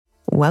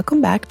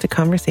Welcome back to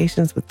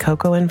Conversations with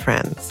Coco and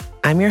Friends.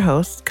 I'm your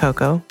host,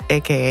 Coco,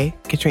 aka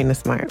Katrina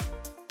Smart.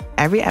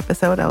 Every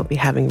episode, I will be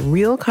having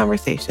real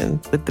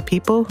conversations with the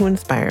people who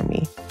inspire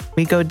me.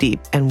 We go deep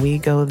and we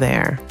go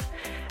there.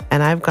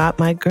 And I've got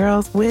my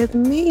girls with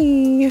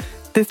me.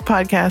 This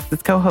podcast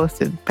is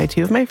co-hosted by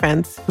two of my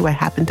friends who I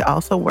happen to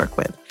also work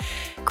with.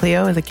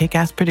 Cleo is a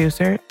kick-ass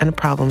producer and a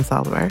problem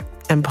solver,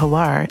 and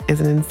Pilar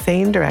is an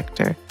insane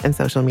director and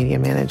social media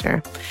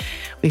manager.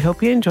 We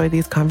hope you enjoy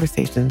these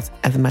conversations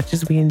as much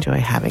as we enjoy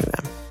having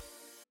them.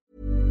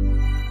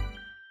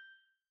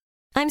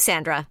 I'm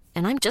Sandra,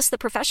 and I'm just the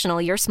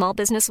professional your small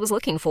business was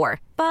looking for.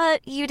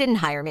 But you didn't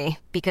hire me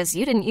because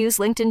you didn't use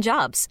LinkedIn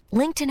Jobs.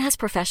 LinkedIn has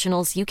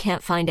professionals you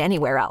can't find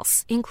anywhere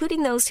else,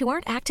 including those who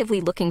aren't actively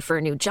looking for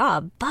a new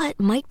job, but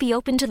might be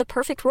open to the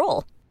perfect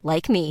role,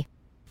 like me.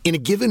 In a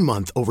given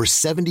month, over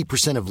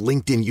 70% of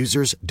LinkedIn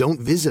users don't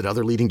visit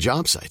other leading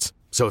job sites.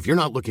 So if you're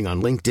not looking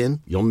on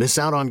LinkedIn, you'll miss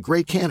out on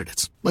great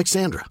candidates like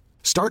Sandra.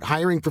 Start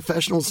hiring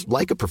professionals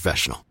like a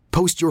professional.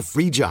 Post your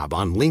free job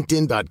on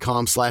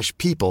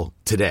linkedin.com/people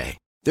today.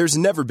 There's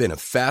never been a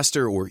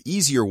faster or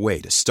easier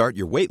way to start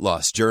your weight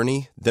loss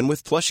journey than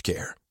with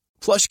PlushCare.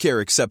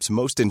 PlushCare accepts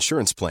most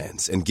insurance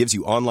plans and gives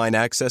you online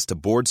access to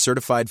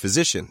board-certified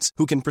physicians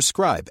who can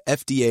prescribe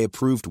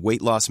FDA-approved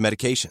weight loss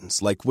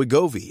medications like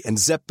Wegovy and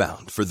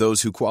Zepbound for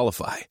those who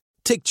qualify.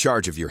 Take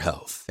charge of your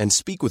health and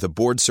speak with a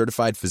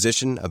board-certified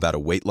physician about a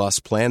weight loss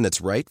plan that's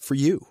right for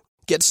you.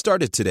 Get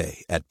started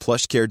today at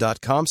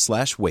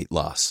plushcare.com/weight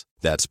loss.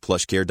 That's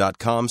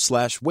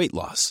plushcare.com/weight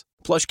loss.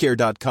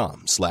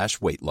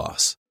 plushcare.com/weight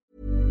loss.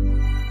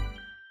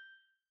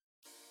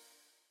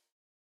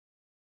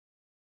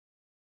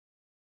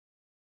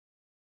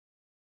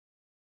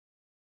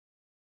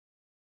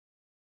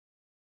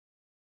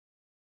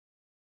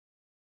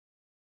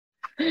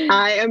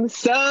 I am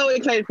so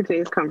excited for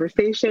today's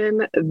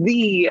conversation.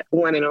 The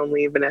one and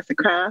only Vanessa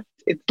Kraft.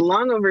 It's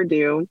long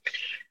overdue.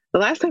 The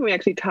last time we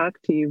actually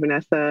talked to you,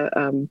 Vanessa,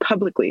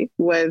 publicly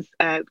was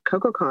at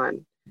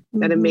CocoCon,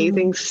 that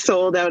amazing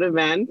sold-out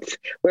event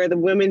where the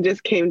women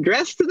just came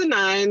dressed to the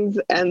nines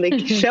and they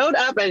showed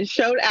up and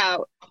showed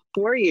out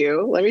for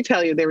you. Let me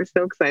tell you, they were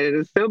so excited. It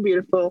was so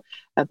beautiful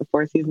at the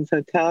Four Seasons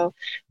Hotel.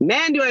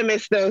 Man, do I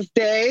miss those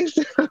days.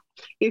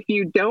 If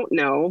you don't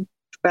know,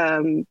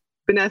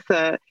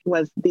 Vanessa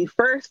was the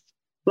first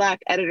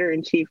Black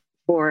editor-in-chief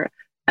for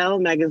Elle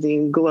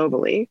magazine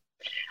globally.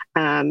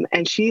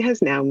 And she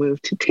has now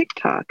moved to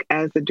TikTok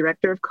as the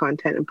director of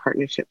content and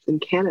partnerships in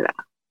Canada.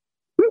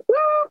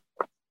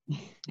 Woo-woo!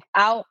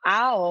 Ow,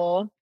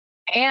 ow.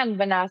 And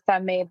Vanessa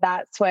made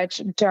that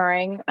switch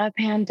during a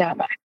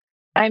pandemic.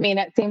 I mean,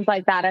 it seems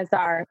like that is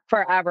our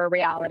forever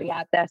reality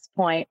at this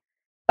point.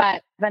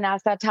 But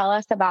Vanessa, tell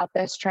us about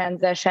this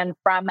transition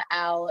from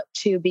Elle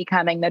to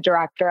becoming the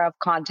director of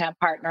content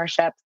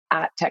partnerships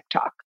at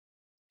TikTok.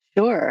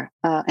 Sure.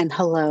 And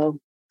hello.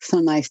 So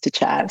nice to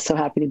chat. So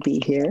happy to be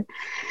here.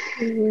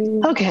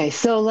 Okay,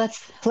 so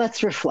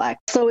let's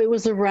reflect. So it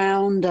was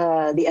around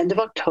the end of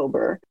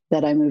October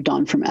that I moved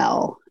on from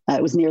Elle.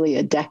 It was nearly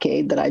a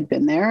decade that I'd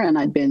been there, and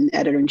I'd been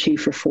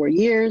editor-in-chief for 4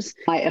 years.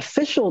 My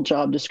official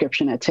job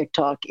description at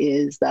TikTok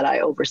is that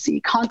I oversee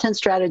content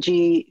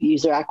strategy,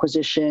 user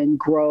acquisition,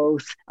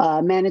 growth,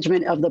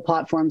 management of the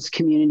platform's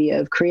community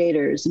of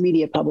creators,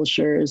 media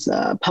publishers,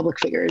 public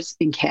figures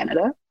in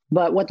Canada.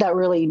 But what that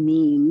really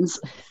means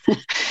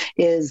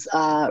is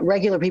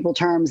regular people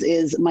terms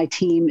is my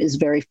team is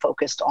very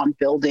focused on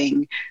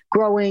building,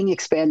 growing,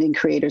 expanding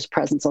creators'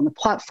 presence on the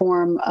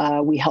platform.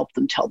 We help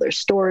them tell their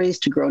stories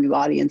to grow new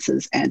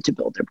audiences and to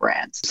build their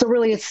brands. So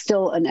really, it's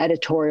still an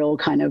editorial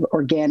kind of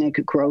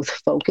organic growth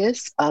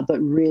focus, but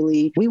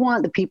really we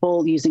want the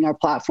people using our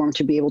platform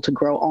to be able to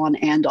grow on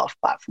and off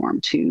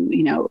platform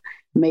to,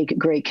 make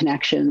great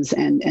connections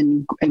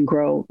and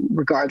grow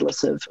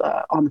regardless of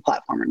on the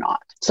platform or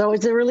not. So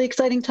it's a really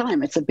exciting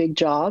time. It's a big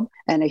job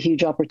and a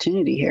huge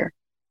opportunity here.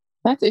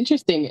 That's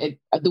interesting.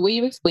 The way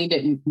you explained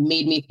it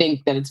made me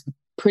think that it's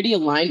pretty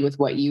aligned with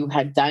what you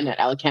had done at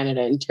Elle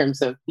Canada in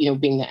terms of,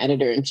 being the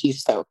editor-in-chief.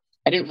 So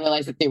I didn't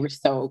realize that they were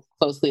so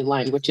closely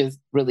aligned, which is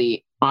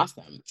really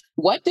awesome.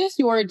 What does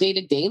your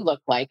day-to-day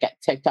look like at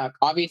TikTok?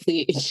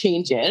 Obviously, it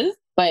changes.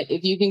 But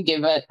if you can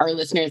give our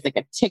listeners like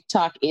a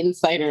TikTok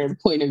insider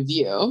point of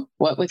view,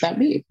 what would that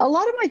be? A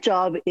lot of my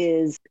job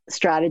is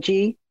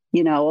strategy.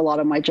 A lot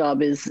of my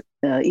job is,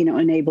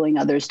 enabling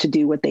others to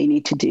do what they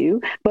need to do.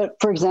 But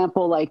for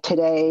example, like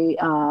today,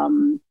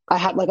 I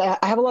have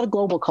a lot of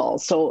global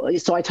calls. So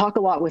I talk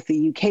a lot with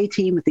the UK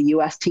team, with the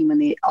US team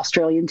and the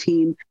Australian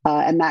team.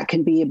 And that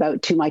can be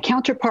about to my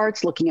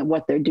counterparts, looking at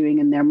what they're doing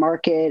in their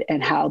market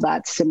and how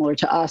that's similar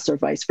to us or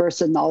vice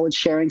versa, knowledge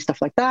sharing,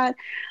 stuff like that.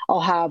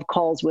 I'll have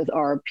calls with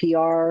our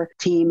PR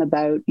team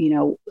about,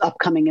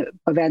 upcoming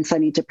events I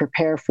need to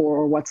prepare for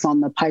or what's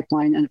on the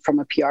pipeline. And from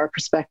a PR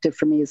perspective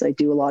for me, as I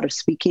do a lot of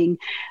speaking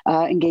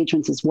engagements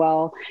as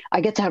well.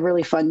 I get to have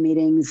really fun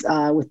meetings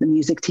with the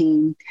music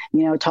team,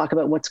 talk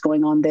about what's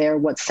going on there. there,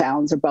 what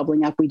sounds are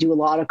bubbling up. We do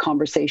a lot of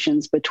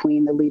conversations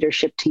between the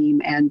leadership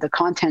team and the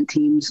content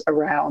teams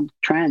around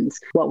trends,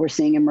 what we're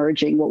seeing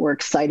emerging, what we're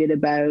excited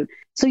about.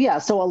 So yeah,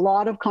 so a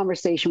lot of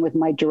conversation with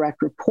my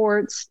direct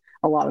reports,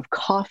 a lot of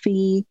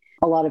coffee,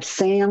 a lot of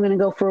saying I'm going to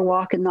go for a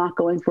walk and not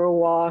going for a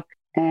walk.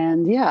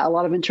 And yeah, a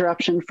lot of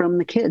interruption from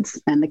the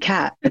kids and the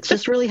cat. It's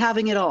just really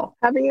having it all.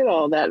 Having it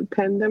all, that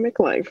pandemic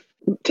life.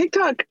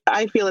 TikTok,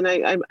 I feel, and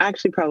I'm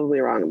actually probably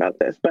wrong about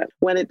this, but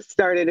when it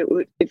started,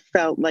 it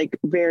felt like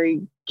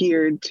very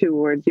geared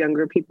towards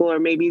younger people, or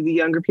maybe the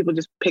younger people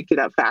just picked it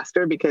up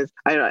faster because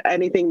I don't know,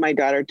 anything my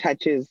daughter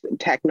touches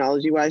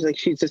technology wise, like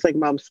she's just like,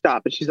 Mom,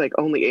 stop. And she's like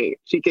only 8.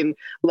 She can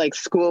like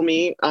school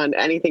me on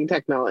anything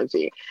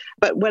technology.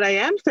 But what I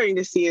am starting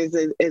to see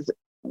is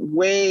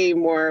way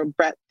more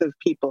breadth of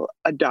people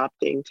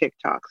adopting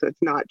TikTok. So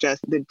it's not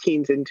just the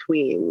teens and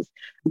tweens.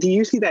 Do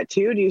you see that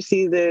too? Do you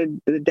see the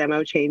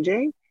demo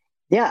changing?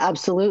 Yeah,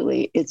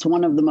 absolutely. It's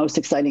one of the most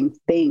exciting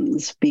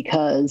things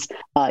because,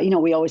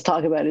 we always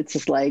talk about it's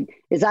just like,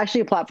 it's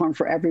actually a platform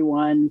for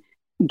everyone,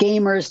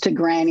 gamers to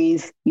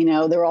grannies,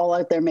 they're all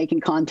out there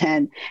making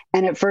content.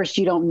 And at first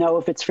you don't know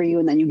if it's for you.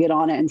 And then you get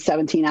on it and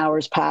 17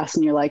 hours pass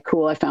and you're like,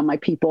 cool, I found my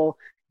people.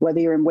 Whether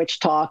you're in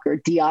witch talk or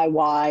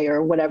DIY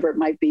or whatever it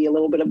might be, a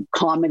little bit of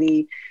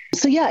comedy.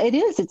 So yeah, it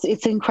is.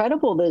 It's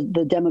incredible,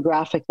 the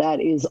demographic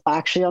that is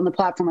actually on the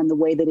platform and the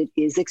way that it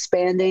is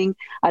expanding.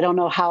 I don't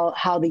know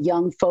how the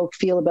young folk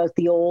feel about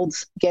the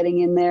olds getting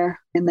in there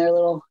in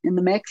the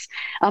mix.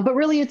 But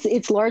really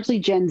it's largely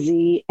Gen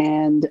Z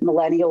and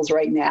millennials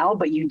right now,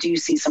 but you do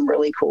see some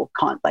really cool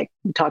like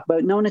we talk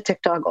about Nona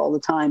TikTok all the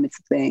time. It's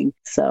a thing.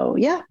 So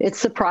yeah, it's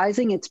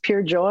surprising. It's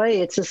pure joy.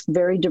 It's just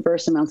very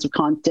diverse amounts of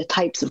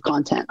types of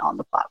content on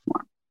the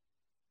platform.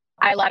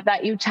 I love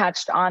that you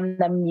touched on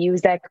the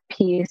music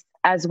piece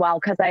as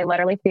well, because I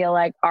literally feel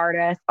like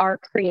artists are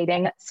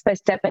creating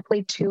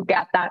specifically to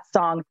get that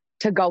song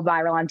to go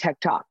viral on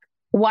TikTok.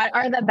 What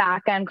are the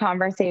back end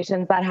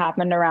conversations that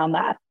happened around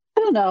that?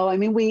 I don't know. I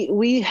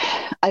mean,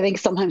 I think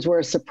sometimes we're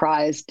as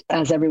surprised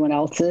as everyone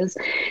else is.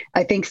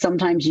 I think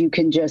sometimes you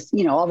can just,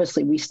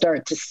 obviously we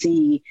start to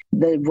see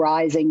the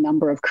rising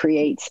number of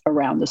creates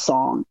around the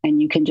song, and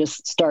you can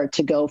just start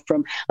to go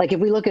from, like, if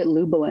we look at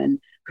Lubalin,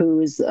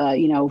 who's,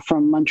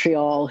 from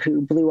Montreal,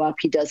 who blew up,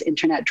 he does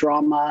internet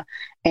drama.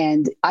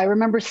 And I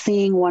remember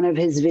seeing one of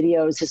his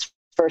videos, his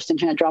first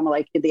internet drama,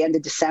 like at the end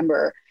of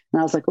December. And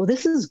I was like, well,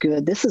 this is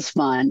good. This is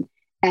fun.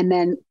 And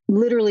then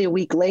literally a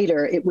week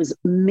later, it was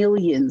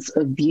millions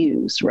of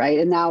views, right?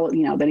 And now,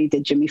 then he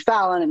did Jimmy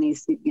Fallon, and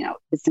he's,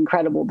 it's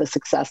incredible the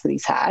success that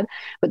he's had.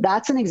 But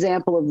that's an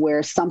example of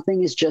where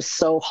something is just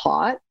so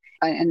hot.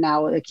 And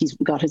now like he's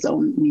got his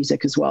own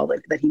music as well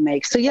that he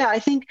makes. So yeah, I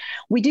think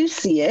we do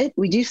see it.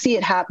 We do see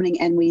it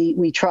happening, and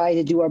we try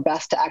to do our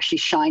best to actually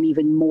shine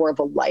even more of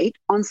a light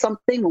on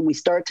something. When we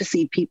start to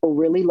see people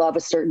really love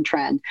a certain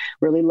trend,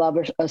 really love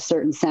a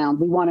certain sound,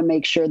 we want to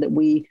make sure that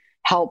we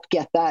help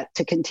get that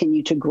to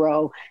continue to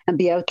grow and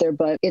be out there.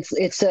 But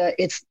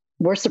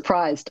we're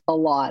surprised a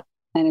lot,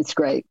 and it's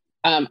great.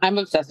 I'm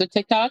obsessed with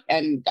TikTok,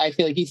 and I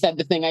feel like you said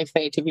the thing I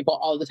say to people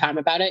all the time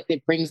about it.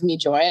 It brings me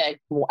joy.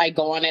 I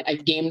go on it. I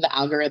game the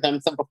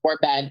algorithm. So before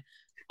bed,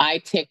 I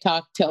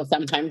TikTok till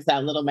sometimes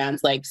that little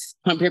man's like,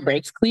 pump your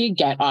brakes, Clea,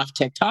 get off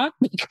TikTok.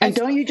 And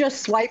don't you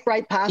just swipe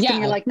right past and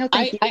you're like, no,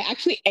 thank you. I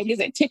actually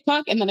exit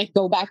TikTok and then I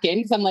go back in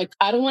because I'm like,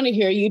 I don't want to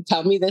hear you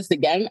tell me this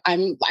again.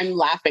 I'm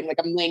laughing. Like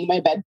I'm laying in my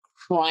bed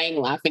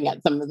crying, laughing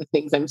at some of the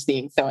things I'm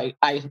seeing. So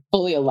I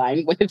fully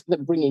align with the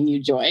bringing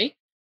you joy.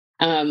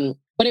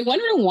 But I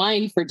want to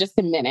rewind for just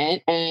a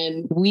minute.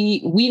 And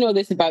we know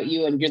this about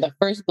you, and you're the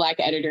first Black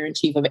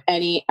editor-in-chief of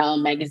any Elle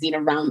magazine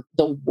around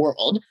the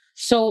world.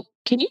 So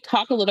can you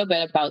talk a little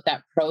bit about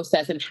that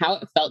process and how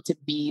it felt to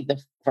be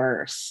the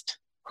first?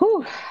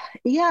 Whew.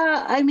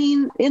 Yeah, I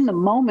mean, in the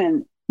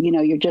moment,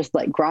 you're just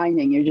like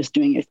grinding, you're just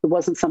doing it. It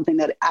wasn't something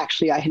that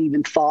actually I had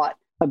even thought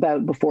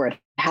about before it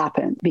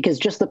happened, because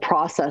just the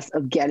process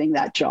of getting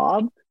that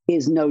job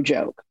is no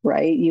joke,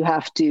 right? You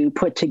have to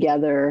put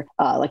together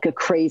like a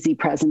crazy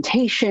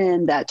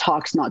presentation that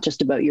talks not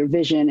just about your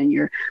vision and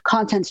your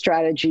content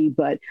strategy,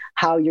 but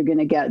how you're going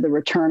to get the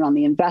return on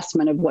the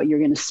investment of what you're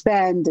going to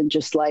spend, and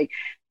just like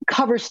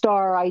cover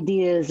star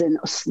ideas. And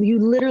you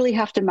literally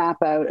have to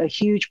map out a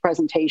huge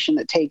presentation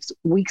that takes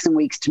weeks and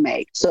weeks to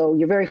make. So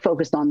you're very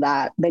focused on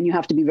that. Then you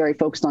have to be very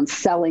focused on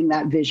selling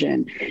that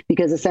vision,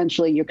 because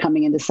essentially you're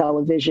coming in to sell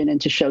a vision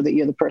and to show that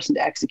you're the person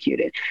to execute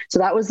it. So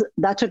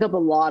that took up a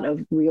lot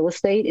of real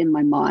estate in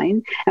my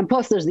mind. And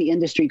plus there's the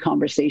industry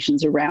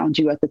conversations around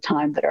you at the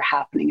time that are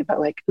happening about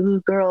like,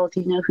 ooh, girl,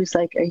 do you know who's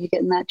like, are you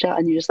getting that job?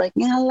 And you're just like,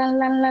 yeah, la,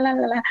 la, la, la,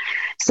 la.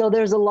 So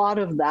there's a lot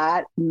of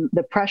that.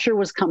 The pressure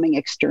was coming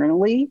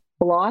externally.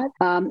 a lot.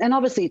 And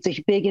obviously it's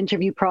a big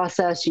interview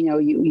process. You know,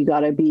 you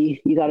got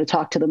to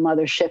talk to the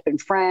mothership in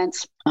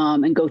France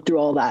and go through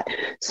all that.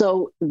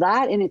 So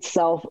that in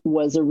itself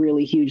was a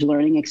really huge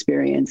learning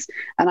experience.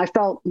 And I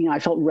felt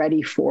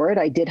ready for it.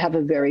 I did have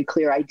a very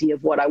clear idea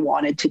of what I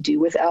wanted to do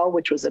with Elle,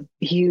 which was a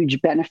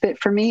huge benefit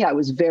for me. I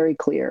was very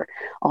clear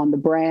on the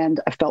brand.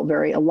 I felt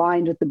very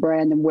aligned with the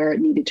brand and where it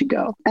needed to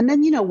go. And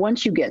then, you know,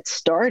 once you get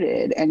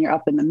started and you're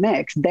up in the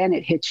mix, then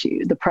it hits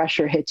you. The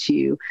pressure hits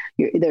you.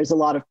 There's a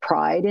lot of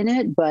pride in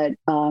it, but,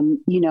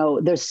 you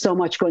know, there's so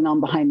much going on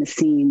behind the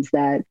scenes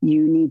that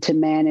you need to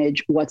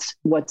manage what's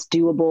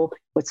doable,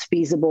 what's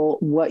feasible,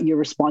 what your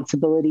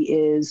responsibility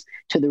is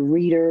to the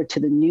reader, to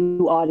the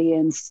new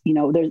audience. You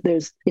know,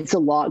 it's a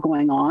lot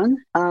going on.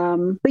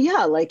 But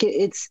yeah, like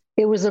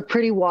it was a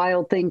pretty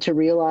wild thing to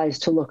realize,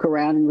 to look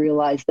around and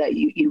realize that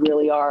you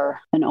really are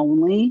an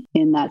only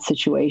in that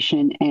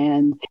situation.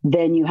 And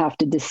then you have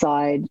to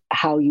decide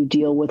how you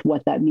deal with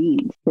what that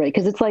means, right?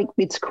 Because it's like,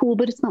 it's cool,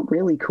 but it's not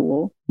really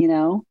cool. You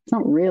know, it's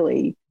not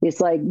really. It's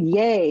like,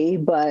 yay,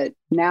 but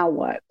now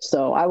what?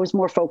 So I was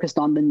more focused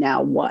on the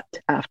now what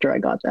after I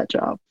got that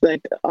job.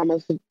 Like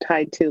almost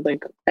tied to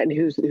like, and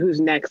who's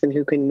next and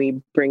who can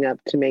we bring up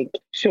to make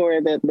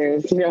sure that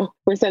there's, you know,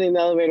 we're sending the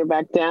elevator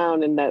back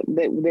down, and that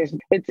there's,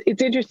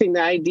 it's interesting.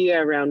 The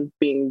idea around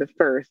being the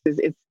first is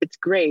it's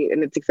great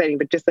and it's exciting,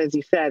 but just as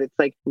you said, it's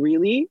like,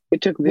 really?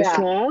 It took this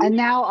long? And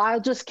now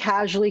I'll just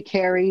casually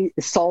carry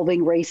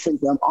solving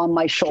racism on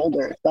my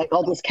shoulder. Like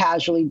I'll just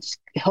casually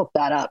hook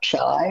that up,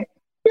 shall I?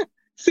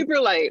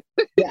 Super light.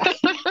 Yeah.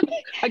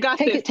 I got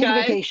take this, Take guy.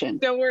 a vacation.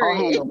 Don't worry.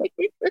 I'll handle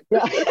it.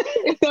 Yeah.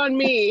 It's on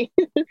me.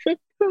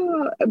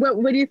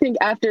 What do you think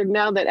after,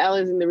 now that Elle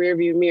is in the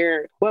rearview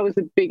mirror, what was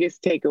the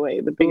biggest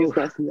takeaway, the biggest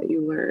lesson that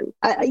you learned?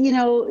 You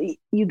know,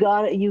 you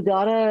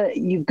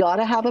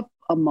gotta have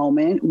a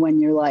moment when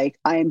you're like,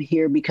 I am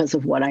here because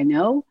of what I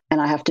know,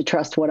 and I have to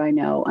trust what I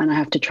know, and I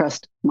have to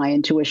trust my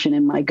intuition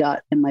and my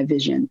gut and my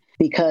vision,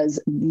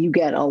 because you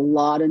get a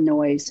lot of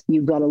noise.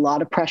 You've got a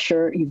lot of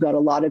pressure. You've got a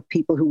lot of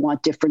people who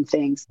want different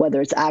things,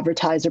 whether it's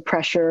advertiser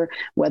pressure,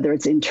 whether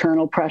it's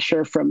internal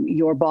pressure from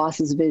your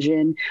boss's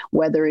vision,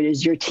 whether it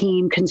is your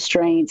team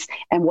constraints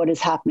and what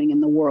is happening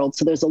in the world.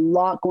 So there's a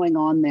lot going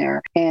on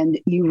there. And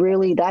you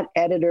really, that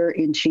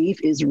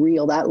editor-in-chief is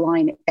real. That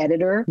line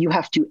editor, you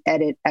have to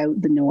edit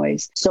out the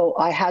noise. So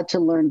I had to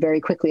learn very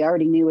quickly. I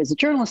already knew as a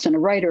journalist and a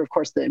writer, of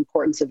course, the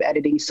importance of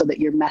editing so that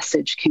your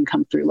message can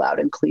come through loud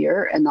and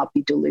clear and not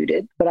be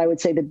diluted. But I would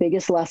say the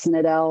biggest lesson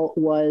at Elle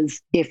was,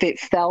 if it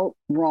felt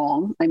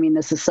wrong, I mean,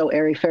 this is so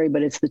airy-fairy,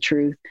 but it's the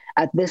truth.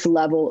 At this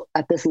level,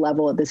 at this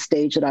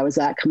stage that I was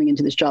at coming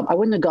into this job, I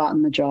wouldn't have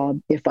gotten the job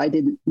if I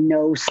didn't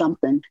know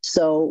something.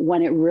 So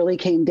when it really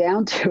came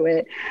down to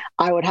it,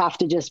 I would have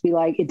to just be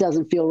like, it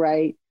doesn't feel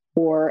right.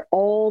 Or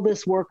all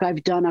this work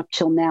I've done up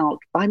till now,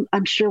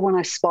 I'm sure when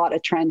I spot a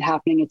trend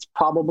happening, it's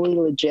probably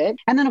legit.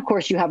 And then, of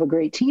course, you have a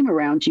great team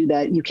around you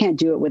that you can't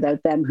do it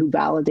without them, who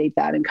validate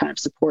that and kind of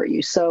support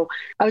you. So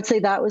I would say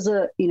that was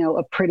a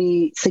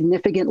pretty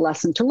significant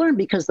lesson to learn,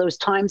 because those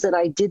times that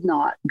I did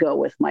not go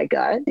with my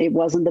gut, it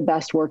wasn't the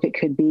best work it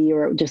could be,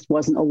 or it just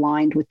wasn't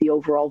aligned with the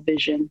overall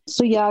vision.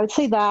 So yeah, I would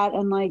say that.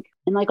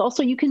 And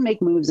also you can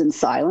make moves in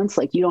silence.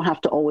 Like you don't have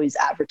to always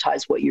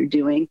advertise what you're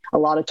doing. A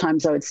lot of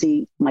times I would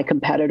see my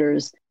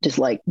competitors just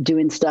like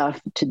doing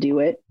stuff to do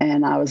it.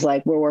 And I was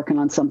like, we're working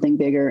on something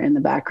bigger in the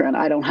background.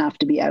 I don't have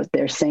to be out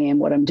there saying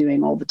what I'm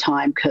doing all the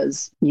time,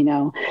 because, you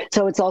know,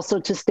 so it's also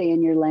to stay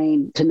in your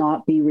lane, to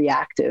not be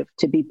reactive,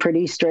 to be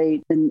pretty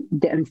straight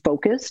and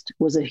focused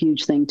was a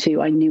huge thing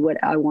too. I knew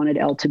what I wanted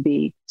Elle to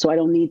be. So I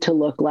don't need to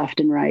look left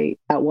and right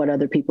at what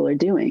other people are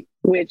doing.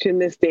 Which in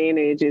this day and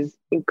age is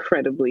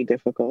incredibly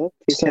difficult,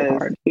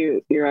 because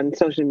you're on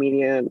social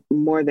media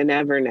more than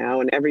ever now,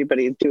 and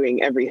everybody's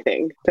doing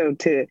everything. So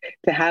to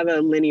have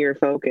a linear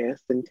focus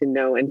and to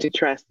know and to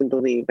trust and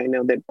believe, I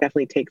know that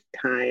definitely takes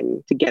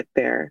time to get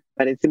there,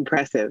 but it's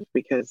impressive,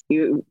 because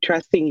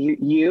trusting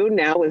you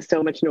now with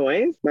so much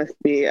noise must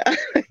be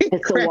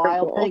it's a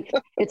wild thing.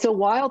 It's a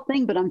wild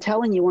thing, but I'm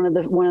telling you, one of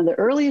the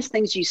earliest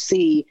things you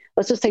see,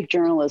 let's just take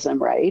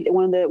journalism, right?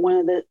 One of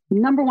the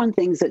number one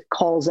things that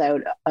calls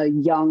out a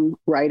young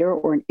writer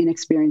or an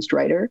inexperienced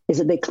writer is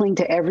that they cling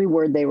to every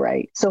word they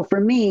write. So for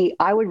me,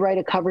 I would write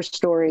a cover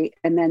story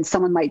and then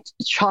someone might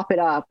chop it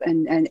up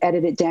and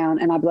edit it down,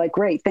 and I'd be like,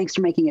 great, thanks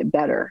for making it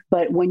better.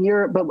 But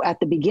at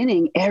the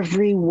beginning,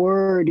 every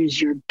word is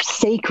your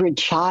sacred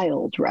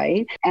child,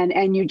 right?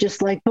 And you're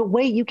just like, but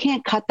wait, you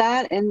can't cut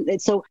that.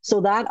 And so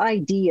that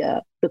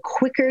idea, the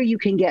quicker you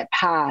can get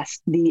past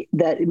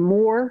that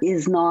more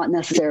is not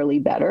necessarily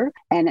better.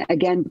 And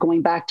again,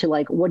 going back to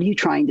like, what are you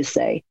trying to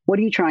say? What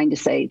are you trying to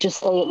say? Just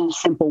say it in a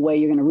simple way.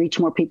 You're going to reach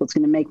more people. It's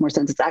going to make more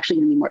sense. It's actually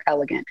going to be more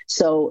elegant.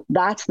 So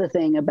that's the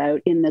thing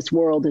about in this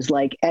world, is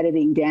like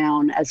editing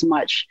down as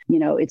much, you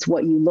know, it's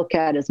what you look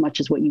at as much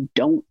as what you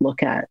don't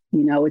look at.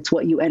 You know, it's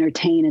what you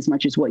entertain as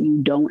much as what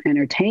you don't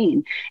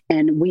entertain.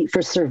 And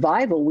for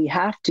survival, we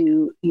have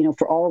to, you know,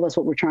 for all of us,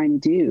 what we're trying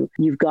to do,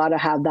 you've got to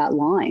have that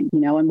line, you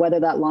know, and whether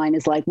that that line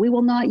is like, we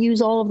will not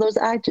use all of those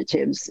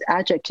adjectives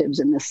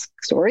in this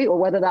story, or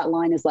whether that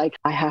line is like,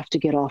 I have to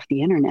get off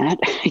the internet.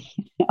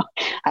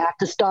 I have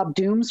to stop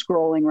doom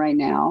scrolling right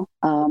now.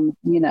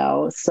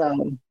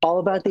 So all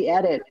about the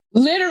edit.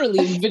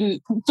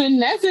 Literally,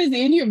 Vanessa's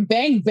in your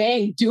bang,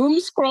 bang, doom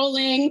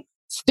scrolling,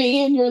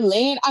 stay in your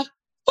lane.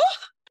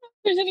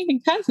 There's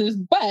anything past this,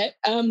 but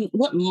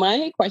what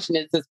my question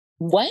is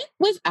what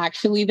was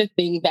actually the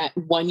thing that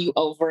won you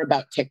over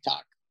about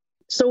TikTok?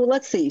 So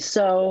let's see.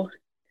 So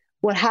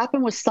what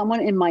happened was someone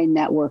in my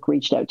network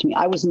reached out to me.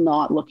 I was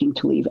not looking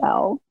to leave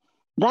Elle.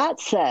 That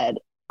said,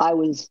 I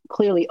was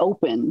clearly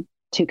open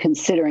to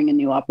considering a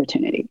new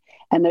opportunity.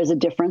 And there's a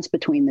difference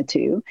between the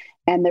two.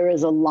 And there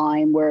is a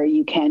line where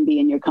you can be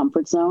in your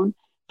comfort zone.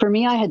 For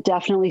me, I had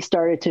definitely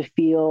started to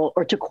feel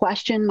or to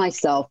question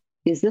myself,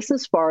 is this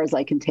as far as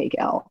I can take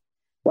Elle?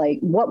 Like,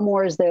 what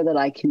more is there that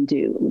I can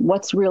do?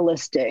 What's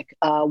realistic?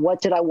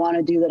 What did I want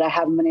to do that I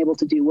haven't been able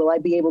to do? Will I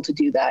be able to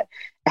do that?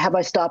 Have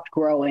I stopped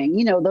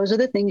growing? Those are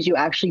the things you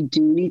actually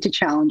do need to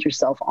challenge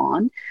yourself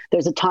on.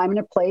 There's a time and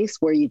a place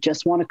where you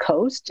just want to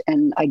coast,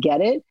 and I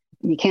get it.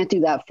 You can't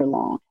do that for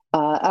long.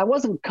 I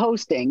wasn't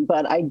coasting,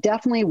 but I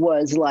definitely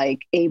was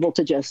like able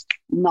to just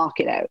knock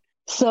it out.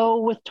 So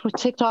with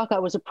TikTok, I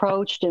was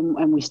approached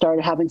and we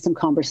started having some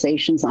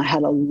conversations. I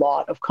had a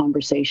lot of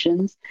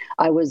conversations.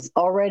 I was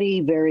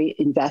already very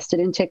invested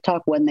in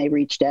TikTok when they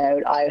reached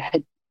out. I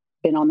had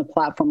been on the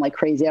platform like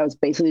crazy. I was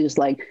basically just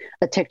like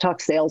a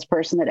TikTok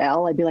salesperson at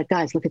Elle. I'd be like,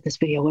 guys, look at this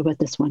video. What about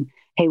this one?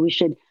 Hey,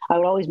 I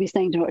would always be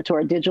saying to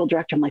our digital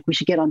director, I'm like, we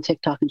should get on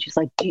TikTok. And she's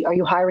like, are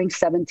you hiring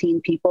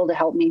 17 people to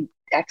help me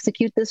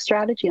execute this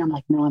strategy? I'm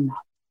like, no, I'm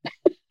not.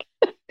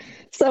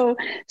 So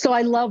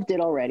I loved it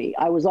already.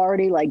 I was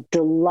already like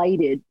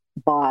delighted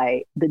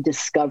by the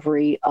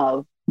discovery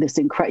of this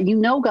incredible,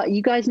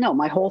 you guys know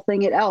my whole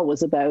thing at Elle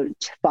was about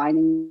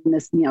finding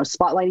this,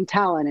 spotlighting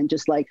talent, and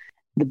just like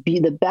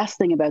the best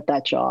thing about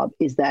that job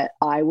is that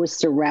I was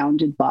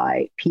surrounded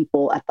by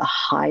people at the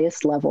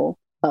highest level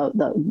of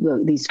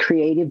these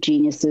creative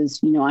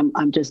geniuses.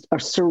 I'm just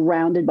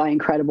surrounded by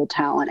incredible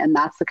talent. And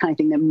that's the kind of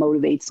thing that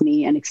motivates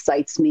me and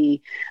excites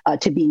me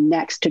to be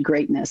next to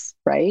greatness.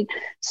 Right.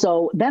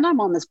 So then I'm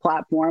on this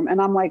platform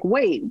and I'm like,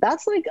 wait,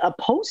 that's like a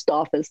post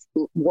office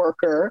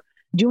worker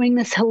doing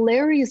this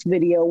hilarious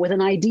video with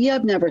an idea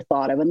I've never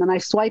thought of. And then I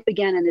swipe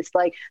again and it's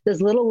like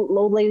this little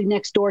old lady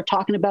next door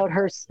talking about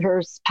her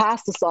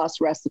pasta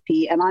sauce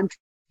recipe, and I'm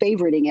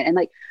favoriting it. And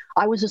like,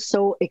 I was just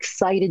so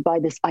excited by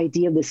this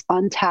idea of this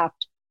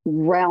untapped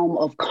realm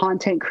of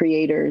content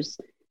creators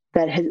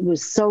that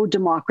was so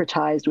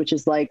democratized, which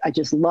is like, I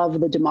just love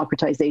the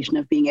democratization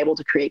of being able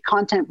to create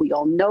content. We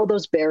all know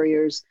those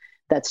barriers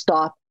that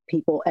stop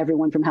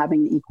everyone from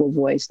having an equal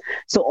voice.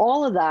 So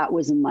all of that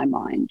was in my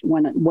mind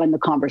when the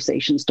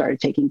conversation started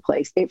taking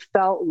place. It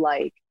felt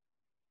like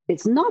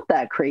it's not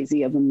that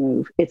crazy of a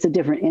move. It's a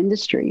different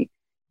industry,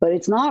 but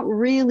it's not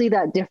really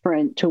that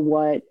different to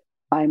what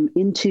I'm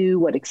into,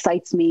 what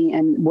excites me,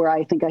 and where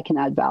I think I can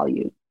add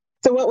value.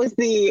 So what was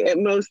the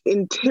most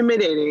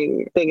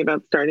intimidating thing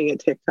about starting at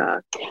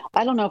TikTok?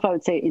 I don't know if I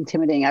would say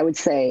intimidating. I would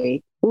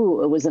say,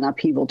 it was an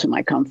upheaval to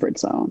my comfort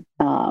zone.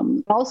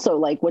 Also,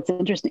 like, what's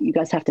interesting, you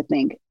guys have to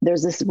think,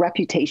 there's this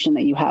reputation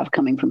that you have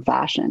coming from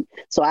fashion.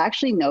 So I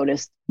actually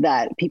noticed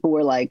that people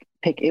were like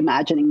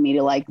imagining me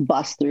to like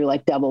bust through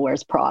like Devil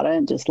Wears Prada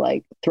and just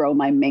like throw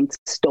my mink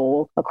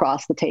stole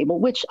across the table,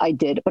 which I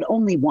did, but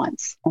only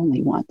once.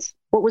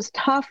 What was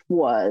tough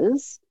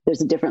was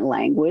there's a different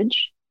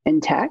language in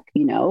tech,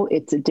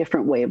 it's a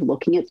different way of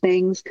looking at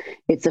things.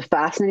 It's a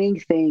fascinating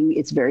thing.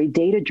 It's very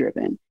data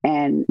driven.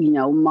 And,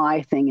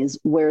 my thing is,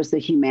 where's the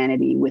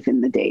humanity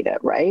within the data,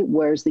 right?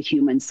 Where's the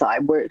human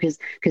side? Because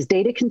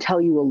data can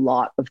tell you a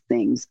lot of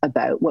things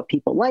about what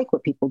people like,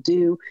 what people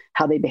do,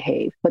 how they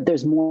behave, but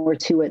there's more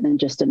to it than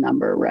just a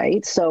number,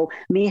 right? So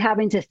me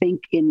having to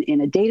think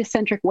in a data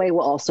centric way,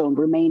 while also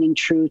remaining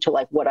true to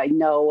like what I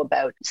know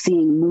about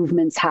seeing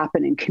movements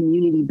happen in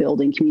community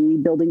building. Community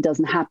building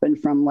doesn't happen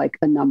from like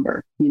a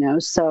number.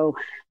 So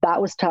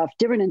that was tough.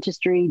 Different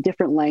industry,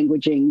 different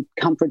languaging,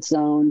 comfort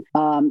zone.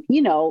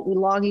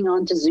 Logging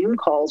on to Zoom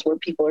calls where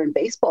people are in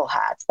baseball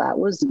hats. That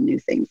was a new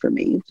thing for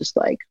me. Just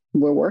like,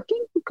 we're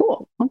working?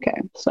 Cool.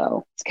 Okay.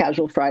 So it's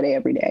casual Friday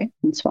every day.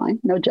 It's fine.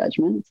 No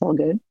judgment. It's all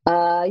good.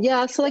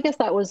 So I guess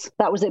that was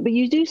it. But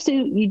you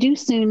do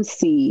soon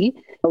see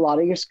a lot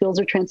of your skills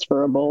are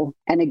transferable.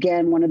 And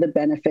again, one of the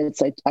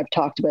benefits, I've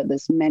talked about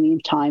this many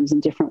times in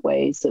different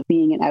ways, of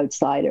being an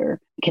outsider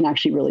can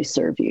actually really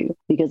serve you,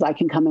 because I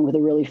can come in with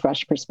a really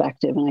fresh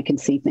perspective and I can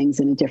see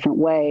things in a different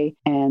way.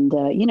 And,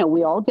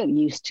 we all get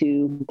used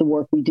to the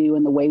work we do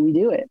and the way we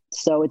do it.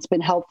 So it's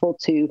been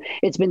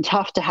it's been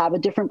tough to have a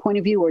different point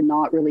of view or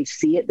not really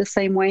see it the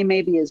same way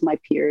maybe as my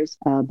peers.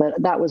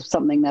 But that was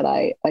something that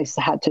I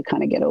had to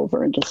kind of get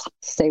over and just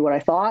say what I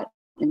thought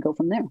and go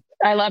from there.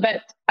 I love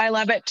it. I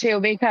love it too,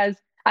 because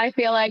I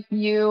feel like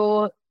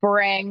you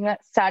bring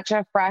such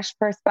a fresh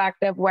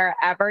perspective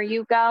wherever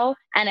you go.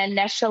 And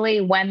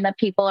initially, when the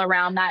people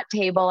around that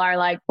table are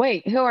like,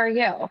 wait, who are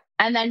you?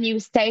 and then you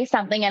say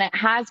something and it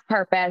has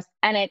purpose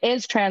and it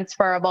is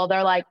transferable,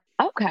 they're like,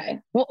 okay,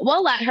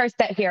 we'll let her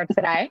sit here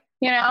today.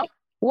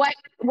 What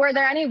were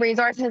there any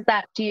resources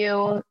that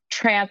you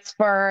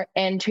transfer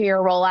into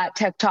your role at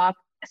TikTok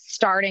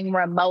starting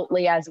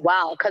remotely as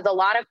well? Because a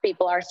lot of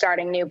people are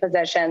starting new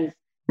positions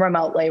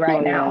remotely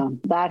right now. Yeah.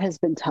 That has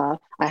been tough.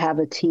 I have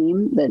a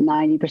team that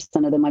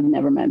 90% of them I've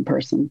never met in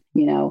person,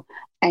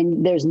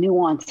 and there's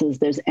nuances,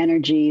 there's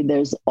energy,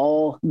 there's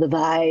all the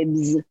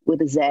vibes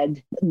with a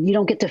Z. You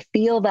don't get to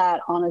feel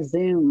that on a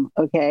Zoom,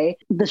 okay?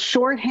 The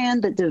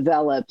shorthand that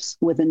develops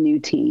with a new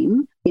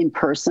team in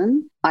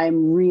person,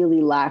 I'm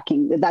really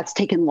lacking. That's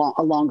taken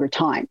a longer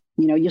time.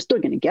 You're still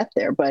going to get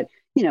there, but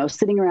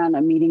sitting around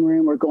a meeting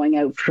room or going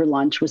out for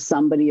lunch with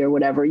somebody or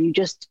whatever, you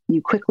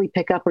quickly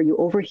pick up or you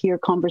overhear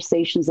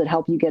conversations that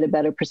help you get a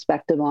better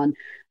perspective on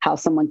how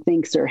someone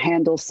thinks or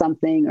handles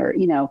something, or,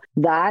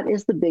 that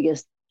is the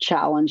biggest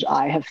challenge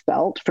I have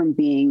felt from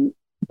being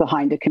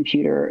behind a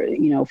computer,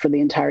 for the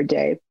entire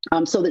day.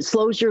 So that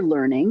slows your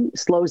learning,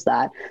 slows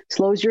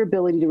your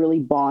ability to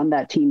really bond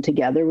that team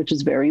together, which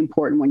is very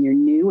important when you're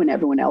new and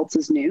everyone else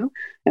is new.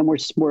 And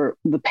we're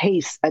the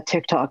pace at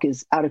TikTok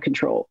is out of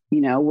control.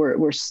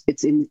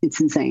 It's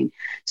insane.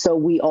 So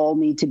we all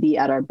need to be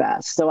at our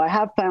best. So I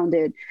have found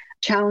it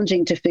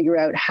challenging to figure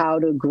out how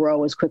to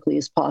grow as quickly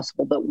as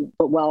possible, but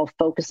while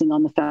focusing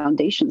on the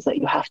foundations that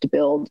you have to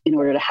build in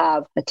order to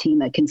have a team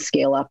that can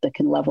scale up, that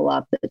can level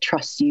up, that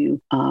trusts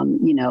you,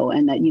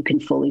 and that you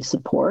can fully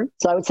support.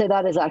 So I would say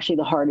that is actually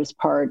the hardest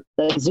part.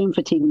 The Zoom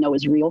fatigue, we know,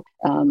 is real.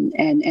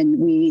 And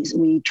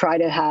we try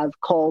to have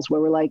calls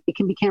where we're like, it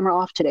can be camera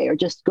off today, or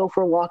just go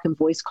for a walk and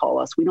voice call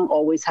us. We don't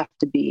always have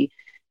to be,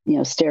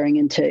 staring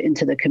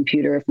into the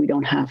computer if we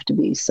don't have to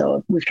be.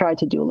 So we've tried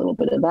to do a little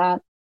bit of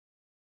that.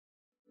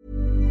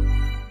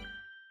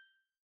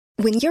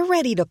 When you're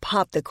ready to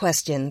pop the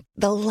question,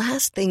 the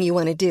last thing you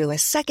want to do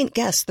is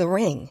second-guess the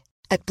ring.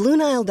 At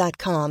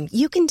BlueNile.com,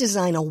 you can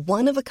design a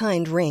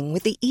one-of-a-kind ring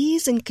with the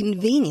ease and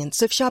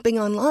convenience of shopping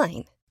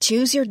online.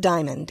 Choose your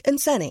diamond and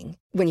setting.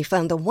 When you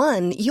find the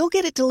one, you'll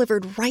get it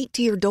delivered right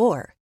to your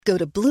door. Go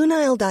to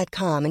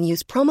BlueNile.com and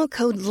use promo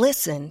code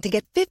LISTEN to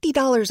get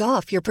 $50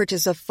 off your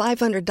purchase of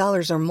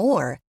 $500 or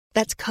more.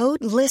 That's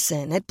code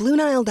LISTEN at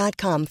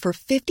BlueNile.com for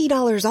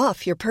 $50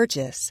 off your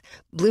purchase.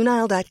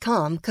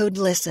 BlueNile.com, code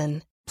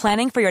LISTEN.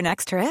 Planning for your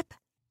next trip?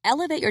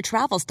 Elevate your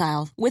travel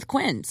style with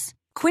Quince.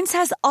 Quince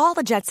has all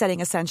the jet-setting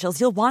essentials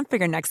you'll want for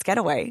your next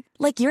getaway,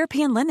 like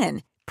European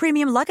linen,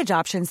 premium luggage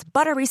options,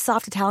 buttery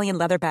soft Italian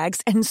leather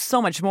bags, and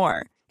so much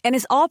more. And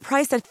is all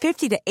priced at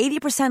 50 to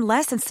 80%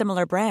 less than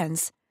similar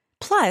brands.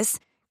 Plus,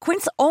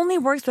 Quince only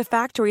works with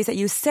factories that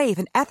use safe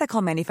and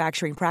ethical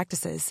manufacturing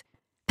practices.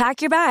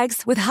 Pack your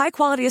bags with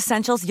high-quality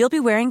essentials you'll be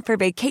wearing for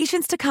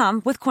vacations to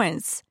come with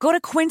Quince. Go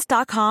to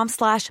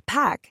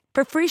quince.com/pack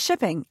for free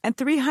shipping and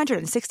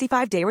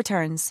 365-day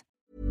returns.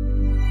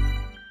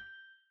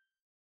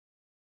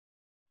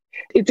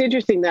 It's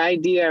interesting, the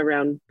idea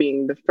around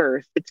being the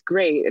first. It's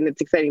great and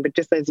it's exciting, but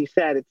just as you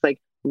said, it's like,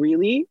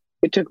 really?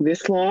 It took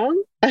this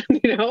long?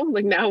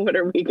 Now what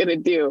are we going to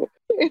do?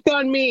 It's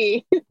on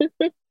me.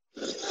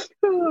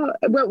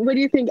 What do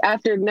you think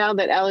now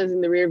that Ella's in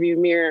the rearview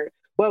mirror?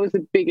 What was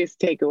the biggest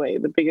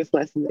takeaway, the biggest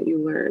lesson that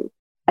you learned?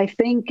 I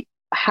think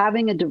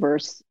having a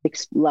diverse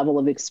level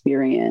of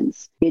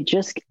experience, it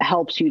just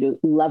helps you to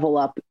level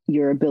up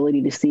your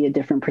ability to see a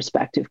different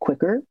perspective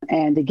quicker.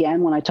 And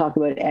again, when I talk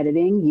about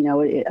editing,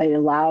 it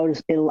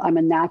allows, I'm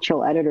a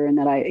natural editor in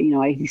that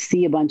I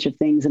see a bunch of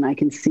things and I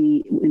can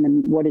see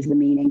what is the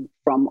meaning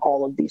from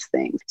all of these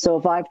things. So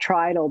if I've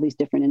tried all these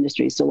different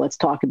industries, so let's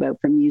talk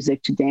about from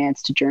music to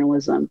dance to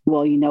journalism.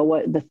 Well, you know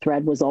what? The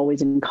thread was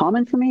always in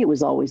common for me. It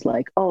was always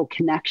like,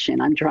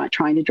 connection. I'm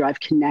trying to drive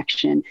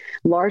connection,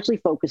 largely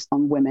focused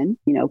on women,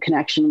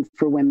 connection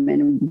for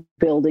women,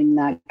 building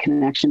that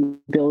connection,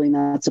 building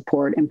that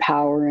support,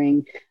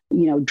 empowering,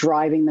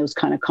 driving those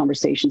kind of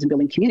conversations and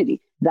building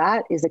community.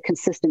 That is a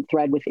consistent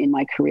thread within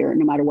my career,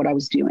 no matter what I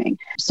was doing.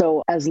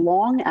 So as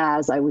long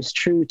as I was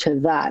true to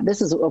that,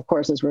 this is, of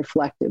course, is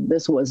reflective.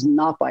 This was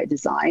not by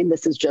design.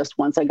 This is just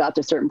once I got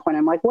to a certain point,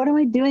 I'm like, what am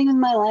I doing in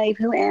my life?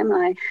 Who am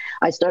I?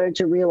 I started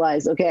to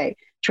realize, okay,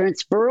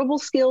 transferable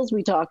skills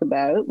we talk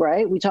about,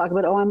 right? We talk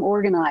about, I'm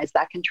organized.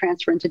 That can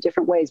transfer into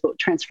different ways, but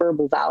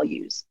transferable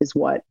values is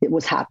what it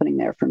was happening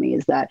there for me,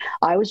 is that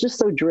I was just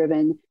so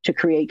driven to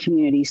create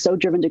community, so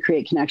driven to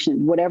create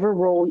connection. Whatever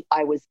role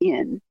I was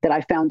in that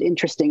I found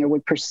interesting or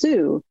would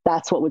pursue,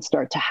 that's what would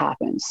start to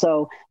happen.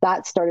 So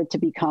that started to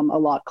become a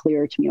lot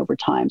clearer to me over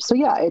time. So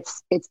yeah,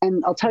 it's,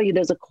 and I'll tell you,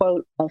 there's a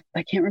quote,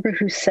 I can't remember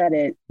who said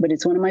it, but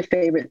it's one of my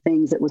favorite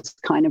things that was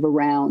kind of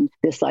around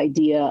this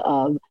idea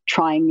of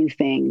trying new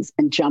things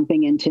and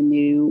jumping into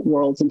new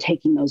worlds and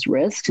taking those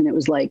risks. And it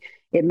was like,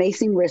 it may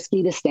seem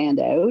risky to stand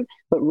out,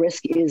 but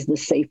risk is the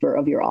safer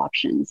of your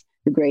options.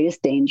 The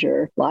greatest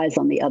danger lies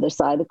on the other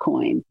side of the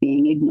coin,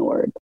 being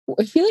ignored.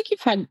 I feel like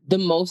you've had the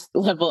most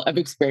level of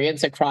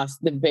experience across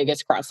the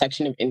biggest cross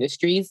section of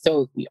industries.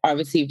 So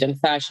obviously you've done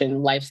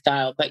fashion,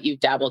 lifestyle, but you've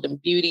dabbled in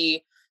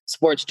beauty,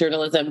 sports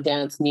journalism,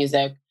 dance,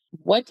 music.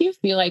 what do you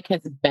feel like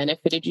has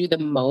benefited you the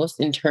most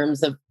in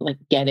terms of like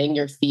getting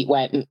your feet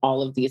wet in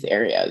all of these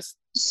areas?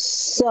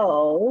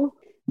 So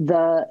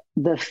the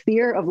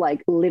fear of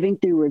like living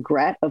through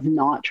regret of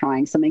not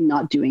trying something,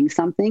 not doing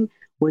something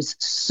was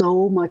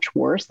so much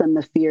worse than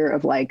the fear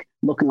of like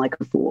looking like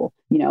a fool,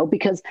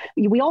 because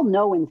we all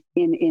know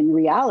in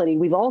reality,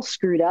 we've all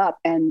screwed up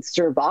and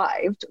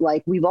survived.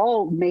 Like we've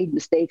all made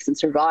mistakes and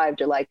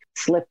survived, or like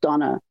slipped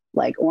on a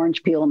like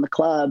orange peel in the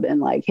club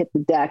and like hit the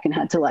deck and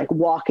had to like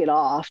walk it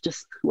off,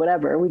 just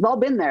whatever. We've all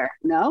been there.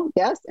 No?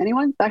 Yes?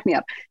 Anyone? Back me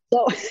up.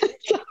 So,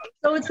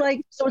 so it's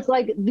like,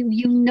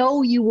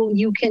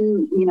 you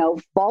can,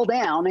 fall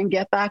down and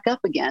get back up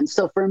again.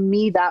 So for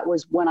me, that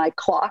was when I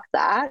clocked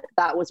that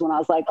was when I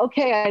was like,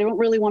 okay, I don't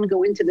really want to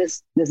go into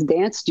this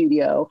dance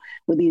studio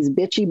with these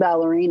bitchy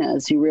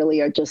ballerinas who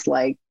really are just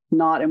like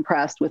not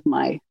impressed with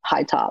my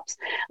high tops.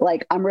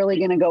 Like I'm really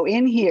going to go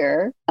in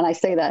here. And I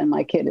say that, and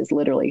my kid is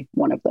literally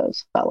one of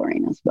those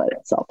ballerinas, but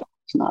itself,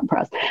 she's not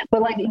impressed.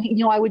 But like,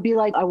 I would be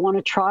like, I want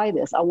to try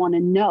this. I want to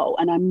know.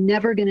 And I'm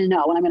never going to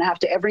know. And I'm going to have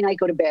to every night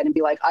go to bed and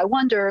be like, I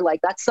wonder,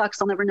 like, that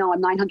sucks. I'll never know.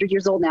 I'm 900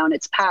 years old now and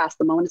it's past.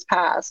 The moment is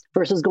past,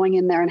 versus going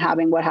in there and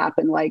having what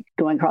happened, like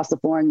going across the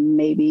floor and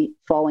maybe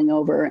falling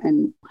over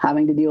and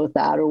having to deal with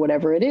that or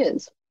whatever it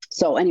is.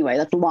 So anyway,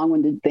 that's a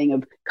long-winded thing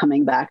of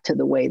coming back to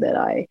the way that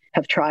I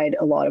have tried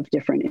a lot of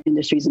different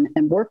industries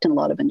and worked in a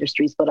lot of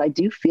industries. But I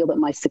do feel that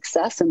my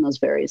success in those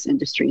various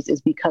industries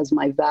is because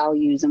my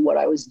values and what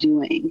I was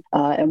doing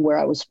and where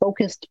I was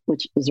focused,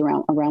 which is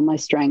around my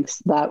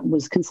strengths, that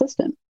was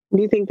consistent.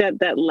 Do you think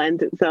that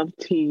lends itself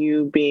to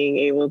you being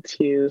able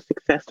to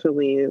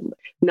successfully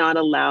not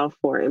allow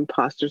for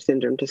imposter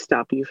syndrome to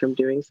stop you from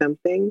doing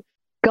something?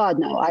 God,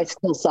 no, I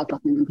still suck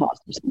up in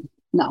imposter syndrome.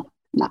 No.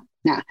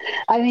 Nah.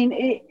 I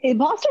mean,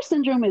 imposter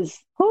syndrome is,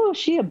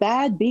 she a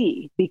bad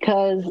bee,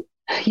 because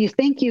you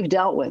think you've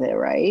dealt with it,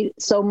 right?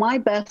 So my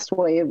best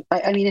way of,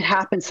 it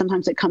happens.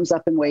 Sometimes it comes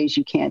up in ways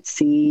you can't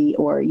see,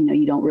 or,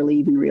 you don't really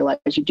even realize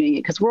you're doing it,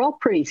 because we're all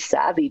pretty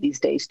savvy these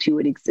days to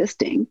it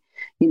existing.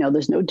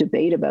 There's no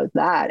debate about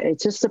that.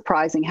 It's just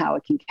surprising how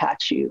it can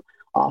catch you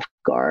off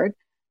guard.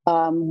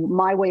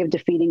 My way of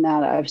defeating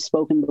that, I've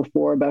spoken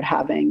before about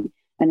having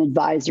an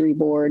advisory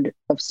board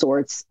of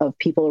sorts of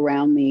people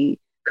around me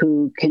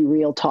who can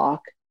real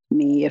talk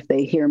me if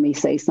they hear me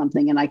say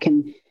something, and I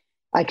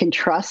can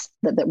trust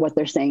that what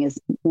they're saying is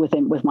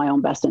with my own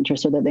best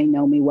interest, or that they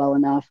know me well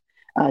enough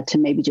to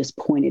maybe just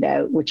point it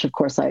out, which of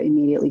course I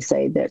immediately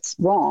say that's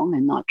wrong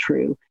and not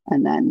true,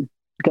 and then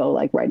go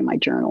like write in my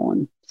journal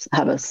and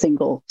have a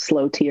single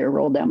slow tear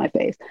roll down my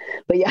face.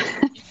 But yeah.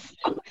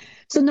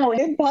 So no,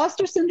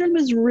 imposter syndrome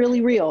is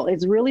really real.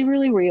 It's really,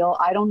 really real.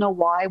 I don't know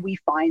why we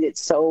find it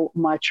so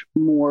much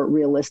more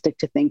realistic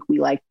to think we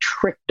like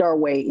tricked our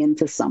way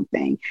into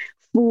something,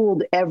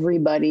 fooled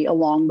everybody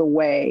along the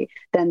way,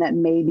 than that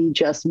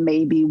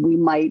maybe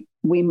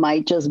we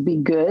might just be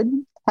good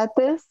at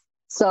this.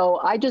 So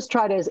I just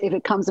try to, if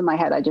it comes in my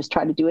head, I just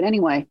try to do it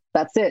anyway.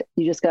 That's it.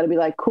 You just got to be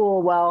like,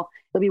 cool, well,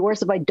 it'll be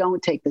worse if I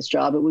don't take this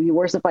job. It would be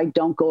worse if I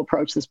don't go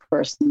approach this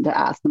person to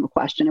ask them a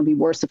question. It'll be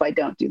worse if I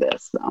don't do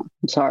this. So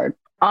it's hard.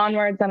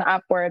 Onwards and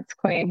upwards,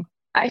 Queen.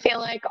 I feel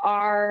like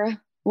our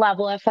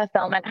level of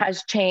fulfillment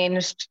has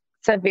changed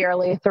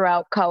severely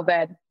throughout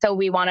COVID. So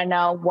we want to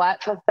know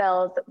what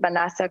fulfills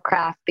Vanessa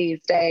Kraft these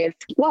days.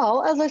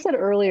 Well, as I said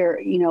earlier,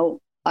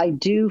 I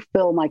do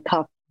fill my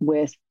cup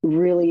with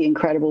really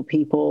incredible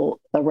people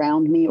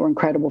around me, or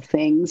incredible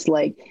things.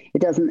 Like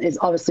it's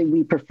obviously,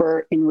 we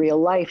prefer in real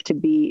life to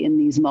be in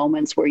these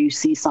moments where you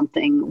see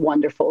something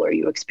wonderful or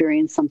you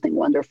experience something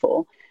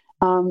wonderful.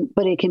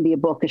 But it can be a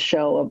book, a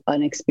show,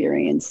 an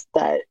experience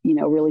that,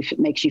 really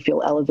makes you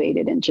feel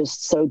elevated and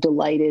just so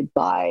delighted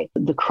by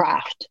the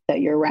craft that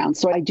you're around.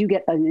 So I do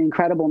get an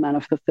incredible amount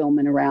of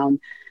fulfillment around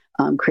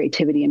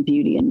creativity and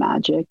beauty and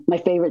magic. My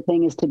favorite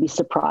thing is to be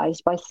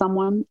surprised by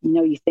someone.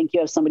 You think you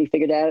have somebody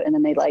figured out, and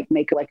then they like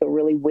make like a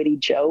really witty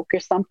joke or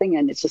something,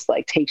 and it's just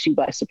like takes you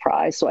by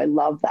surprise. So I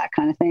love that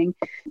kind of thing.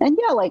 And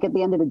yeah, like at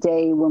the end of the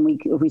day,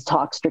 if we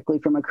talk strictly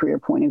from a career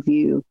point of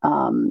view,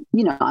 I'm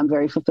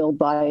very fulfilled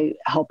by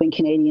helping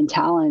Canadian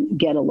talent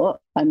get a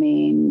look. I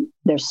mean,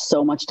 there's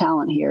so much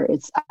talent here.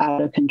 It's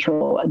out of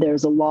control.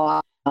 There's a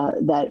lot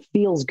that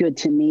feels good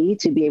to me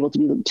to be able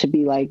to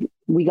be like,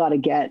 we got to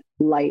get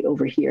light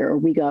over here, or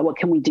what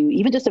can we do?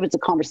 Even just if it's a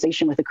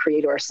conversation with a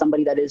creator or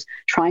somebody that is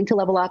trying to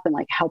level up and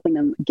like helping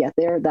them get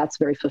there, that's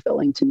very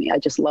fulfilling to me. I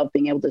just love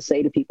being able to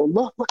say to people,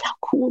 look how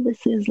cool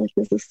this is. Like,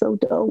 this is so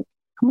dope.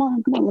 Come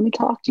on, let me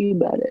talk to you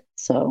about it.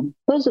 So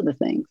those are the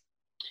things.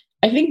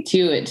 I think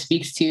too, it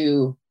speaks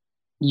to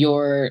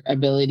your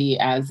ability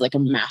as like a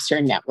master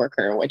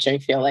networker, which I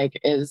feel like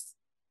is,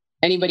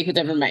 anybody who's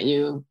ever met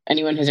you,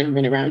 anyone who's ever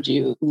been around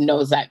you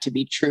knows that to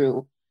be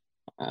true.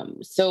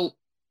 So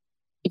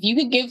if you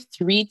could give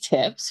 3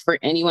 tips for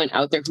anyone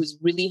out there who's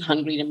really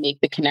hungry to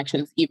make the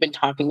connections you've been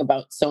talking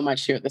about so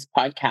much here at this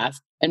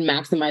podcast and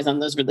maximize on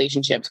those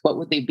relationships, what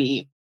would they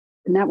be?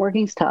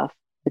 Networking's tough.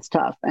 It's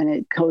tough. And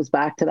it goes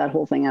back to that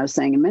whole thing I was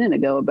saying a minute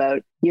ago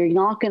about you're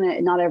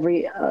not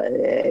every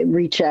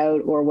reach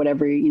out or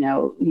whatever,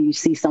 you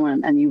see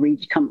someone and you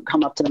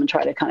come up to them and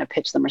try to kind of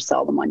pitch them or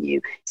sell them on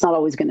you. It's not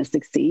always going to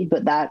succeed,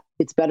 but that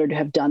it's better to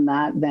have done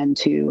that than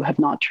to have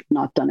not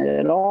done it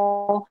at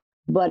all.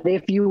 But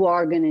if you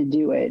are going to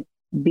do it,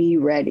 be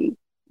ready.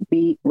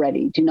 Be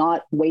ready. Do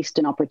not waste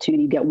an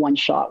opportunity. Get one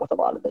shot with a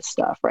lot of this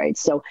stuff, right?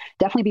 So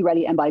definitely be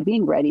ready. And by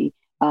being ready,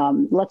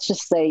 let's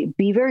just say,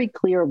 be very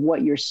clear of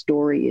what your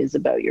story is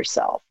about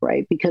yourself,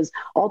 right? Because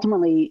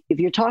ultimately, if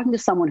you're talking to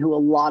someone who a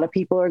lot of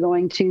people are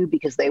going to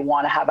because they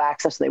want to have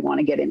access, they want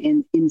to get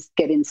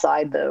get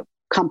inside the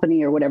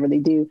company or whatever they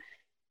do,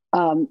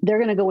 they're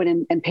going to go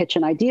in and pitch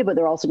an idea, but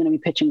they're also going to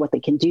be pitching what they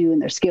can do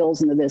and their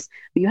skills and this.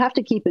 But you have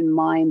to keep in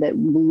mind that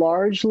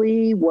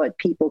largely what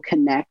people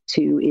connect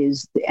to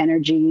is the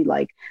energy,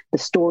 like the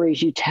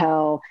stories you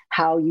tell,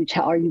 how you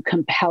tell. Are you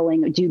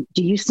compelling? Do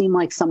you seem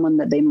like someone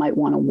that they might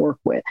want to work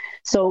with?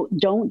 So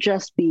don't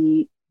just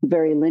be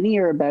very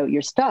linear about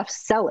your stuff.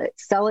 Sell it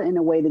in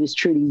a way that is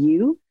true to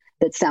you,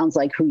 that sounds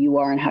like who you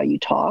are and how you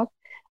talk.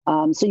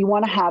 So you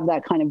want to have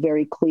that kind of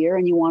very clear,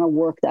 and you want to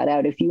work that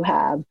out. If you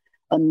have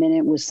a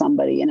minute with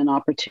somebody and an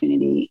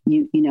opportunity,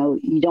 you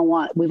don't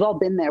want, we've all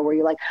been there where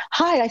you're like,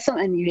 hi,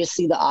 and you just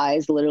see the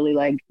eyes literally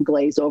like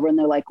glaze over and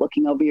they're like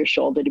looking over your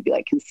shoulder to be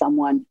like, can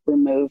someone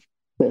remove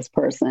this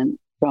person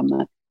from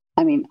the,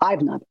 I mean,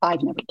 I've never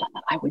done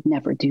that. I would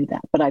never do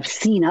that, but I've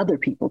seen other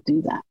people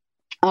do that.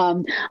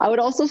 I would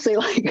also say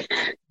like,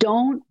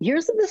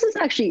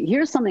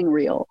 here's something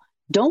real.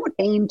 Don't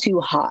aim too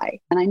high.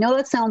 And I know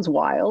that sounds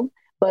wild,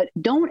 but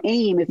don't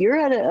aim, if you're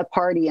at a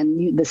party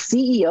and the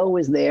CEO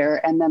is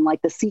there and then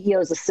like the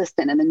CEO's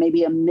assistant and then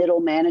maybe a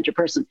middle manager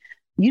person,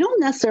 you don't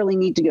necessarily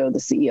need to go to the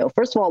CEO.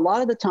 First of all, a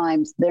lot of the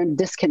times they're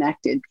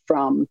disconnected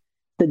from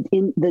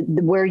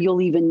where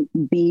you'll even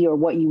be or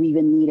what you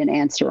even need an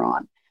answer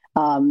on.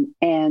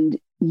 And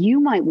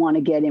you might want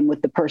to get in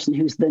with the person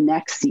who's the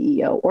next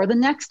CEO or the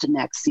next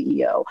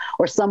CEO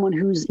or someone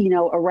who's,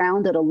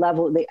 around at a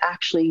level they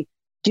actually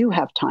do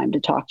have time to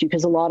talk to you,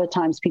 because a lot of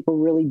times people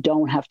really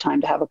don't have time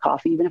to have a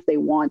coffee. Even if they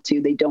want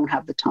to, they don't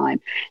have the time.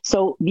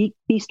 So be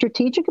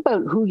strategic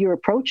about who you're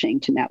approaching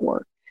to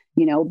network,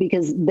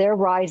 because there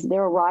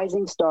are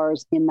rising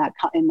stars in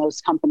those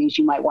companies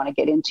you might want to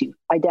get into.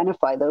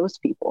 Identify those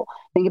people.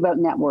 Think about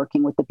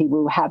networking with the people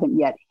who haven't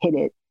yet hit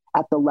it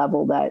at the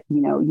level that,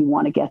 you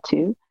want to get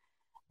to.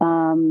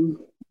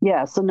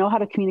 So know how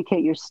to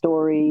communicate your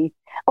story.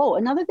 Oh,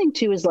 another thing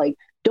too is like,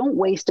 don't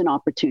waste an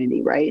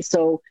opportunity, right?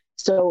 So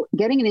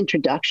getting an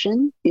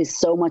introduction is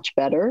so much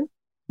better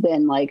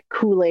than like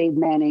Kool-Aid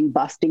Manning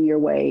busting your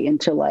way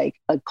into like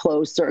a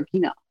closed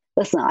circle.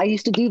 Listen, I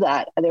used to do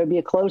that. There would be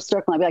a closed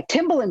circle. I'd be like,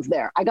 Timbaland's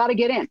there. I got to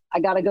get in. I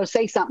got to go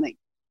say something.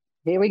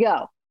 Here we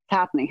go. It's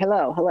happening.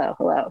 Hello.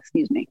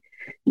 Excuse me.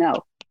 No,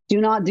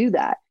 do not do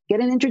that. Get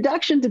an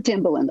introduction to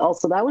Timbaland.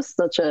 Also, that was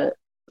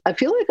I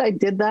feel like I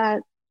did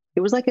that.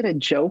 It was like at a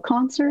Joe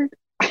concert.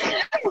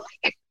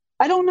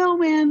 I don't know,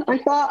 man.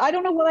 I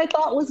don't know what I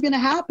thought was going to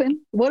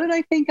happen. What did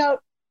I think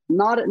out?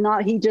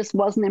 He just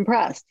wasn't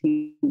impressed.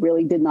 He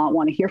really did not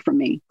want to hear from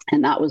me.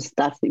 And that's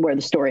where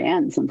the story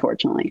ends,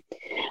 unfortunately.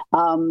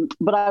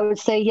 But I would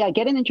say,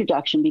 get an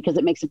introduction, because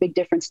it makes a big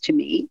difference to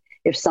me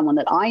if someone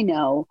that I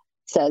know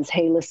says,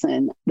 hey,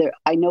 listen,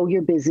 I know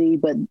you're busy,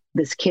 but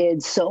this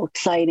kid's so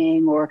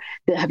exciting, or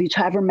have you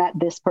ever met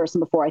this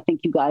person before? I think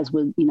you guys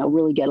would,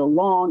 really get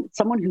along.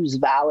 Someone who's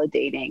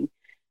validating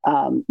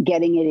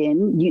getting it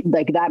in,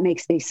 that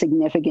makes a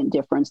significant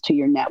difference to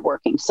your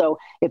networking. So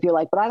if you're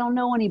like, but I don't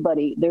know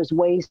anybody, there's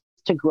ways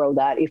to grow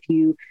that. If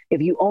you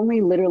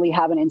only literally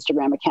have an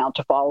Instagram account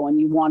to follow and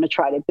you want to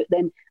try to,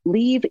 then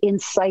leave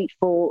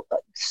insightful,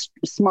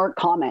 smart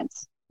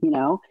comments,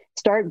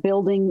 start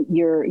building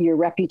your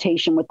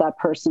reputation with that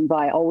person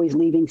by always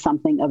leaving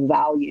something of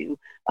value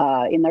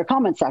in their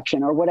comment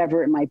section or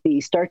whatever it might be.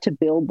 Start to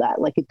build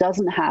that. Like, it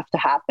doesn't have to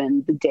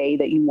happen the day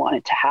that you want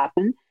it to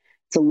happen.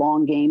 It's a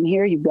long game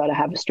here. You've got to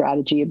have a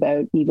strategy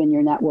about even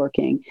your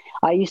networking.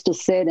 I used to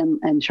sit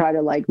and try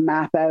to like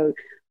map out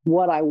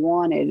what I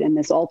wanted and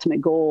this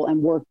ultimate goal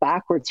and work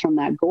backwards from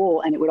that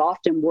goal. And it would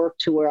often work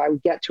to where I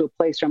would get to a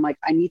place where I'm like,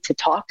 I need to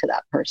talk to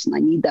that person. I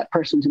need that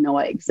person to know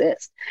I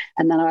exist.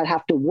 And then I'd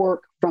have to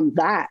work from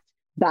that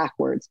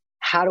backwards.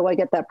 How do I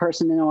get that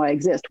person to know I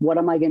exist? What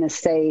am I going to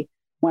say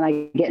when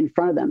I get in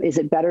front of them? Is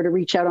it better to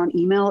reach out on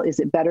email? Is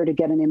it better to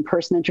get an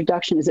in-person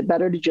introduction? Is it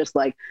better to just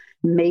like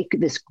make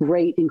this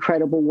great,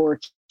 incredible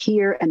work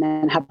here and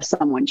then have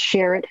someone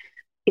share it?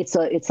 It's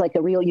like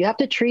you have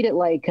to treat it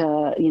like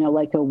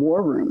like a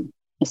war room,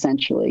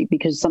 essentially,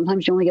 because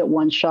sometimes you only get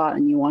one shot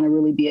and you want to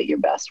really be at your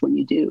best when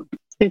you do.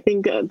 I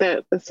think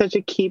that's such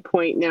a key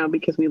point now,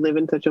 because we live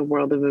in such a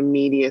world of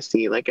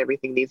immediacy, like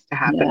everything needs to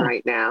happen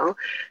right now.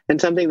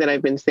 And something that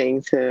I've been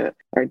saying to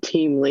our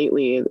team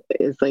lately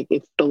is like,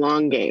 it's the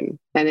long game.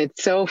 And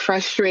it's so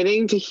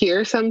frustrating to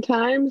hear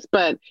sometimes,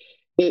 but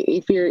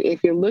if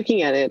you're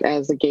looking at it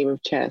as a game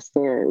of chess,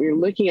 or you're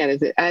looking at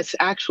it as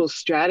actual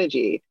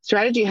strategy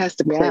has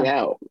to play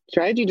out.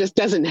 Strategy just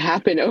doesn't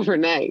happen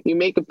overnight. You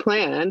make a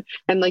plan,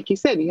 and like you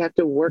said, you have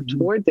to work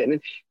towards it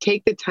and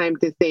take the time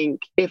to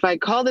think, if I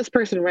call this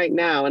person right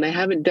now and I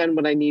haven't done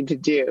what I need to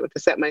do to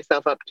set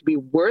myself up to be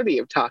worthy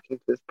of talking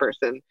to this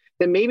person,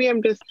 then maybe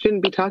I'm just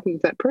shouldn't be talking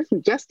to that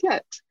person just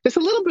yet. Just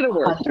a little bit of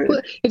work.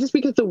 100. It's just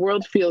because the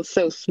world feels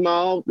so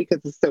small because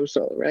it's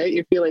social, right?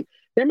 You feel like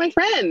they're my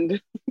friend.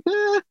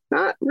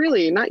 Not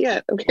really, not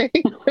yet. Okay.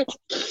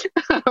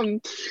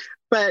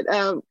 But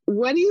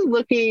what are you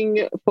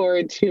looking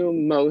forward to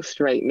most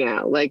right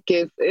now? Like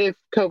if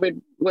COVID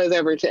was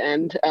ever to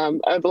end,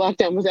 the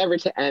lockdown was ever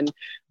to end,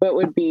 what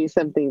would be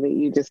something that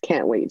you just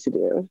can't wait to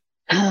do?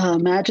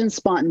 Imagine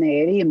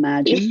spontaneity.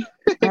 Imagine.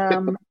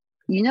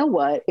 You know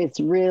what?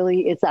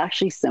 It's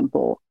actually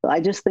simple. I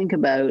just think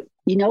about,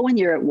 when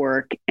you're at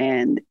work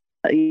and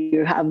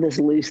you have this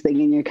loose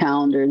thing in your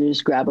calendar, to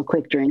just grab a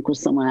quick drink with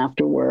someone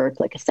after work,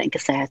 like a 5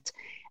 cassette,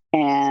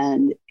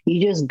 and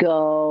you just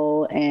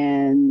go,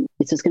 and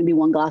it's just going to be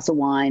one glass of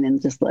wine,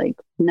 and just like,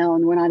 no,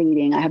 we're not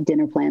eating. I have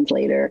dinner plans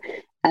later.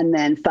 And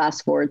then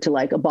fast forward to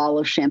like a bottle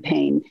of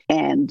champagne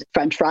and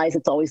French fries.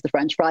 It's always the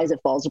French fries. It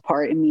falls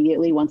apart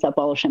immediately once that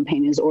bottle of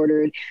champagne is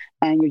ordered.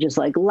 And you're just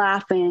like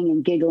laughing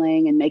and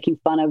giggling and making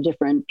fun of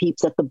different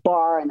peeps at the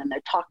bar. And then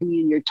they're talking to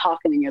you and you're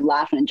talking and you're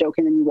laughing and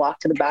joking. And you walk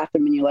to the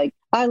bathroom and you're like,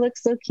 I look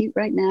so cute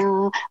right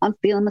now. I'm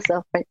feeling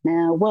myself right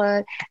now.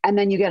 What? And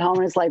then you get home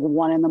and it's like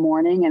 1 a.m.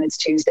 and it's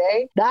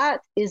Tuesday. That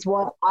is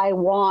what I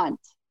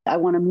want. I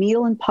want a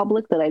meal in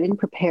public that I didn't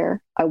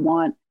prepare. I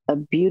want a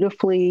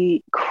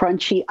beautifully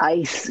crunchy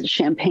ice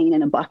champagne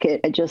in a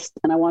bucket.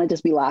 I want to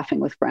just be laughing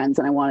with friends,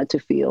 and I want it to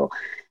feel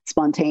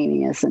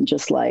spontaneous and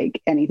just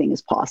like anything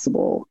is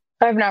possible.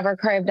 I've never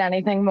craved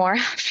anything more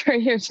after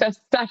you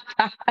just said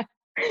that.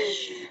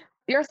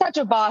 You're such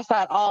a boss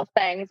at all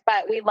things,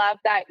 but we love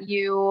that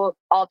you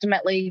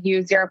ultimately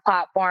use your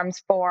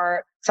platforms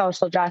for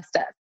social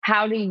justice.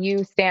 How do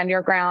you stand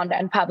your ground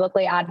and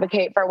publicly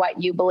advocate for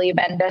what you believe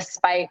in,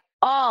 despite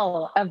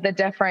all of the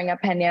differing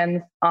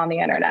opinions on the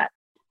internet?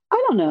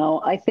 I don't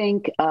know. I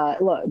think,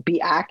 look, be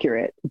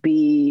accurate,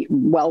 be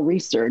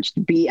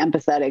well-researched, be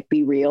empathetic,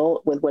 be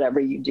real with whatever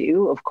you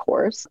do, of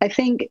course. I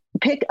think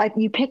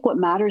you pick what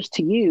matters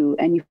to you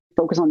and you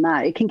focus on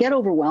that. It can get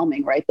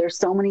overwhelming, right? There's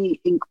so many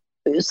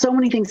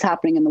things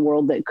happening in the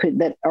world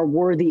that are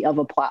worthy of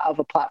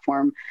a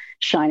platform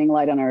shining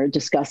light on or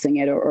discussing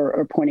it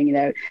or pointing it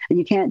out. And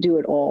you can't do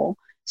it all.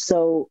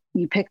 So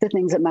you pick the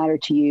things that matter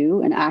to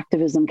you, and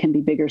activism can be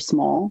big or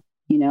small.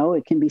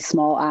 It can be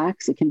small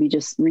acts. It can be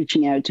just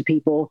reaching out to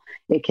people.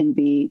 It can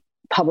be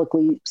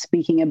publicly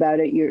speaking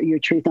about it, your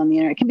truth on the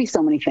internet. It can be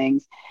so many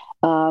things.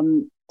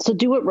 So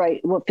do it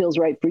right, what feels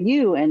right for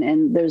you.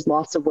 And there's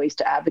lots of ways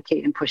to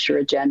advocate and push your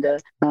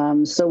agenda.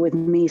 So with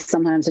me,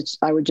 sometimes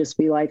I would just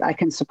be like, I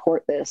can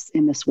support this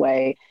in this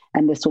way,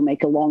 and this will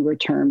make a longer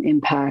term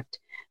impact.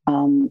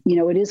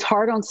 It is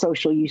hard on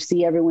social. You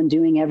see everyone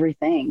doing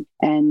everything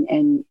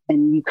and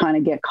you kind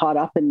of get caught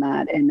up in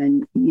that. And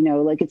then,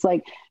 it's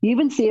like, you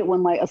even see it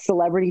when like a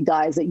celebrity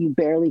dies that you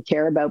barely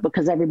care about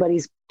because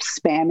everybody's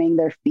spamming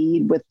their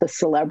feed with the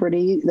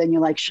celebrity. Then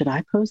you're like, should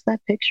I post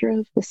that picture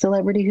of the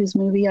celebrity whose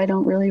movie I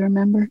don't really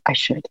remember? I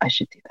should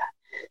do that.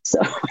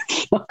 So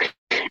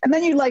and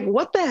then you're like,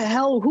 what the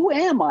hell? Who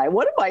am I?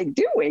 What am I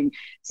doing?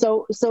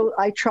 So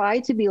I try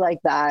to be like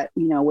that,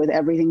 with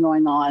everything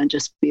going on, and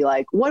just be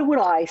like, what would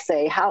I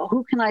say?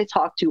 Who can I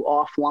talk to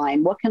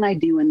offline? What can I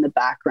do in the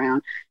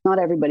background? Not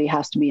everybody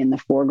has to be in the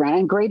foreground.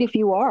 And great if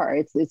you are.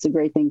 It's a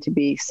great thing to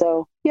be.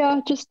 So yeah,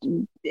 just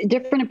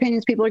different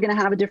opinions. People are going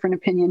to have a different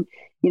opinion.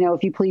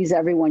 If you please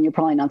everyone, you're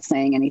probably not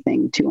saying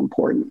anything too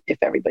important if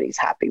everybody's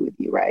happy with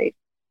you, right?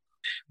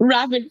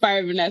 Rapid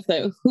fire,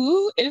 Vanessa.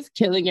 Who is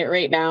killing it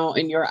right now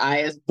in your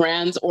eyes,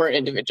 brands or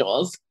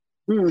individuals?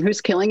 Who's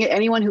killing it?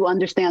 Anyone who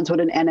understands what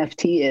an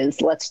NFT is.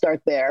 Let's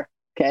start there.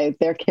 Okay.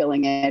 They're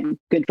killing it.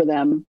 Good for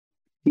them.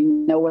 You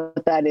know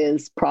what that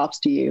is. Props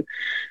to you.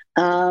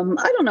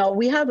 I don't know.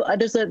 We have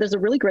there's a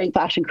really great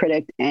fashion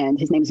critic, and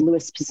his name is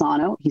Louis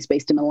Pisano. He's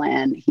based in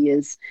Milan. He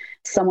is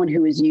someone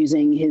who is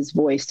using his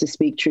voice to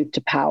speak truth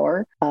to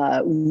power,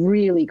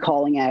 really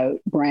calling out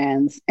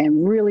brands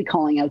and really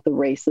calling out the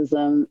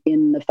racism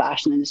in the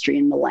fashion industry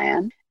in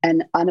Milan,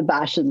 and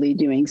unabashedly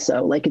doing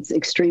so. Like, it's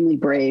extremely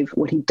brave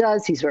what he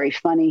does. He's very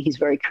funny. He's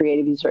very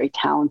creative. He's very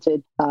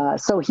talented.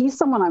 So he's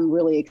someone I'm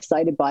really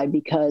excited by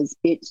because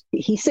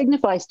he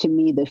signifies to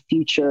me the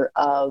future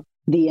of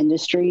the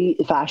industry.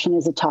 Fashion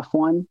is a tough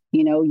one.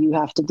 You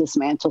have to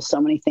dismantle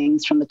so many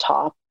things from the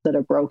top that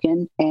are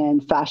broken,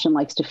 and fashion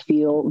likes to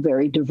feel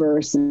very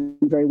diverse and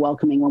very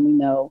welcoming when we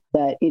know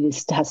that it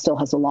still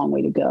has a long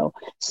way to go.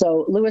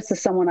 So Louis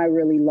is someone I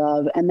really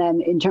love. And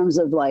then in terms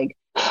of like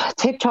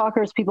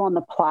TikTokers, people on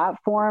the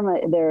platform,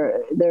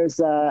 there's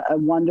a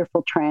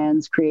wonderful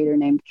trans creator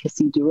named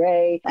Kissy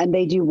Dure, and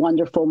they do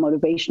wonderful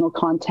motivational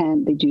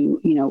content. They do,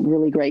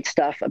 really great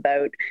stuff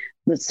about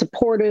the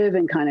supportive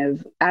and kind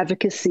of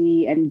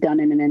advocacy, and done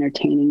in an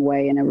entertaining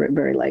way, in a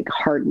very like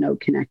heart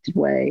note connected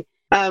way.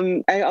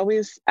 I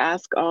always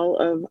ask all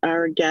of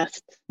our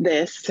guests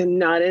this, and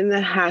not in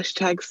the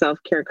hashtag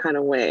self-care kind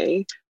of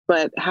way,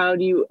 but how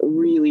do you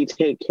really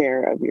take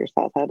care of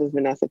yourself? How does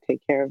Vanessa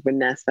take care of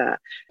Vanessa?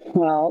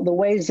 Well, the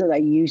ways that I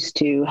used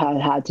to have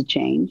had to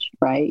change,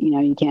 right?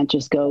 You can't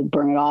just go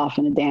burn it off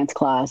in a dance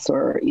class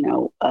or,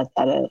 at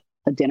a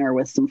dinner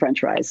with some French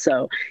fries.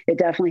 So it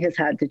definitely has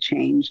had to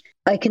change.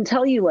 I can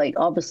tell you,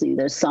 obviously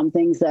there's some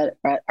things that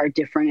are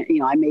different.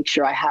 I make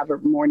sure I have a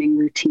morning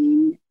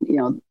routine,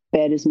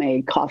 bed is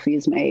made, coffee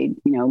is made,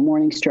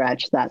 morning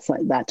stretch,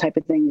 that type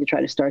of thing to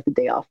try to start the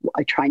day off.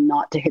 I try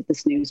not to hit the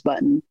snooze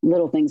button,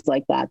 little things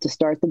like that to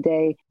start the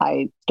day.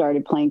 I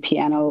started playing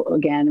piano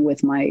again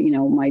with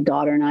my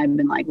daughter, and I've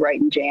been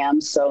writing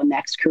jams. So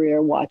next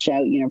career, watch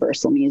out,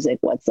 Universal Music,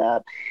 what's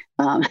up?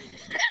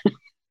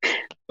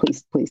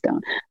 Please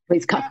don't.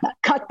 Please cut that.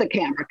 Cut the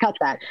camera. Cut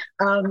that.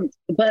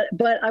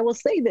 But I will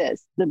say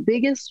this: the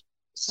biggest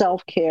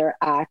self-care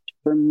act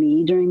for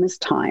me during this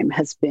time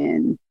has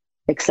been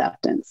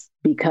acceptance,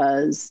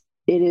 because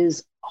it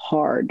is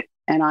hard,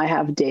 and I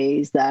have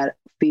days that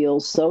feel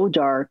so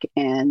dark,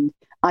 and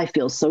I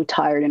feel so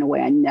tired in a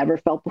way I never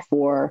felt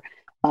before.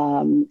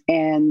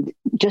 And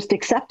just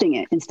accepting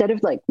it instead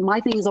of my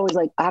thing is always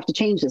I have to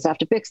change this, I have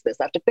to fix this,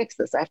 I have to fix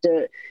this, I have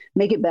to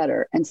make it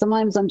better. And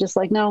sometimes I'm just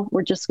no,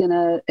 we're just going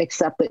to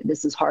accept that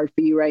this is hard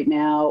for you right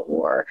now,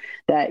 or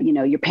that,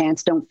 your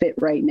pants don't fit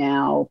right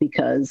now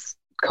because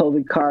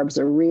COVID carbs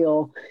are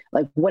real.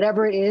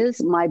 Whatever it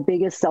is, my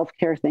biggest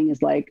self-care thing is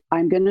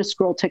I'm going to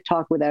scroll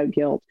TikTok without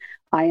guilt.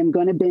 I am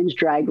going to binge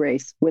Drag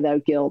Race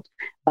without guilt.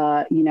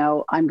 I'm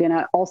going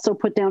to also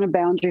put down a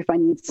boundary if I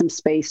need some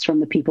space from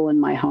the people in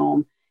my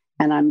home.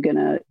 And I'm going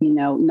to,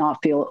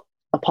 not feel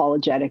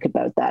apologetic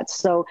about that.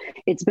 So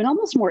it's been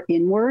almost more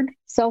inward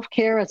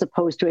self-care as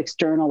opposed to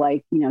external,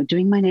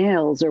 doing my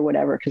nails or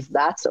whatever, because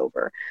that's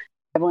over.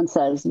 Everyone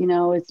says,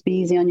 it's be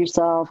easy on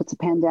yourself. It's a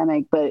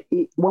pandemic. But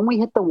when we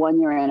hit the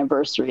 1-year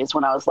anniversary is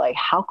when I was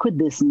how could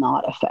this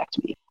not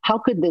affect me? How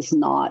could this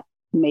not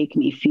make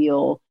me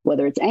feel,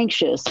 whether it's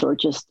anxious or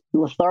just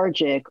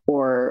lethargic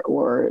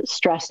or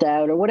stressed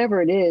out or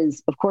whatever it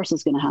is? Of course,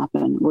 it's going to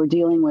happen. We're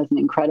dealing with an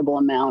incredible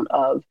amount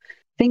of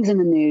things in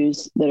the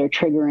news that are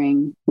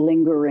triggering,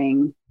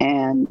 lingering,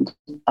 and,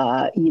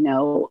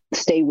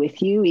 stay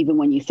with you even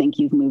when you think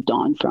you've moved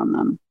on from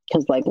them.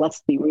 Because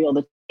let's be real,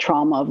 the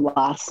trauma of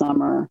last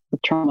summer, the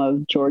trauma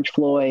of George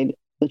Floyd,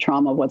 the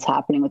trauma of what's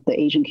happening with the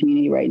Asian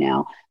community right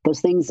now,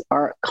 those things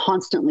are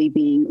constantly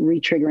being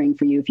re-triggering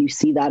for you if you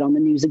see that on the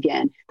news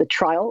again. The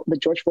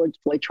George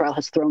Floyd trial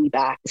has thrown me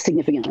back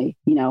significantly,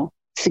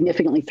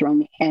 significantly thrown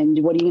me. And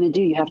what are you going to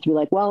do? You have to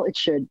be well,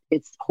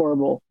 it's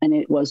horrible. And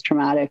it was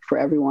traumatic for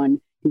everyone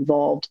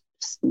involved,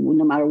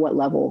 no matter what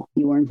level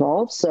you were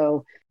involved.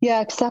 So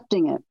yeah,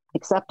 accepting it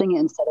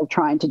instead of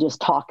trying to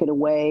just talk it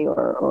away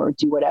or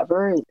do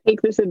whatever.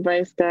 Take this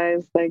advice,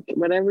 guys.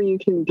 Whatever you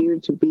can do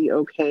to be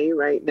okay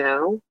right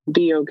now,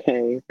 be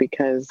okay,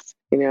 because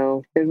I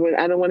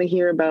don't want to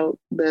hear about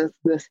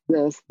this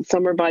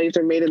summer bodies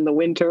are made in the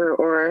winter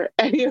or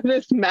any of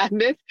this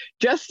madness.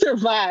 Just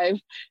survive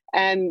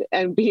and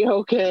be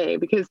okay,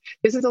 because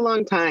this is a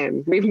long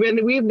time.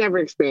 We've never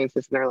experienced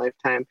this in our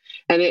lifetime.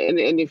 And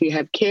if you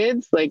have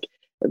kids, we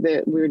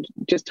were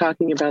just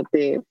talking about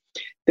the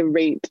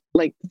rate,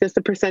 just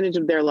the percentage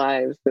of their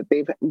lives that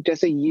they've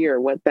just a year,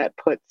 what that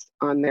puts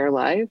on their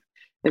life.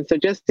 And so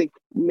just to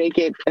make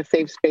it a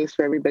safe space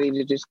for everybody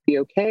to just be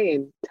okay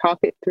and talk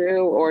it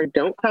through, or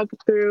don't talk it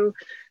through,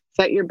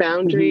 set your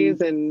boundaries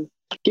and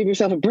give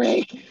yourself a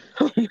break.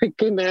 Oh my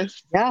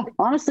goodness. Yeah.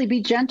 Honestly,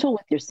 be gentle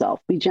with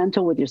yourself. Be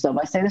gentle with yourself.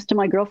 I say this to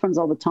my girlfriends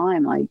all the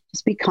time.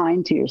 Just be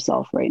kind to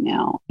yourself right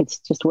now. It's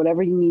just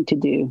whatever you need to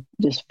do.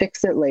 Just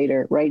fix it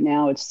later. Right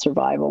now it's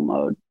survival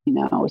mode.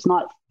 It's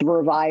not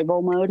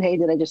thrival mode. Hey,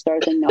 did I just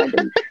start saying no? I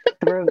didn't.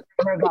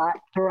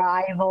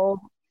 Thrival.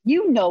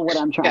 You know what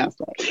I'm trying to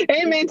say.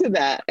 Amen to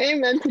that.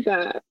 Amen to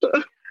that.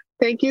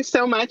 Thank you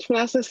so much,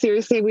 Vanessa.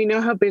 Seriously, we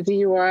know how busy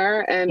you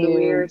are, and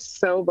we are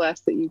so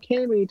blessed that you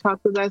came and you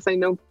talked with us. I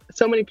know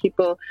so many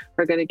people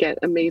are going to get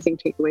amazing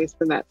takeaways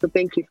from that. So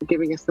thank you for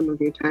giving us some of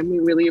your time. We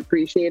really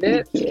appreciate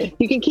it.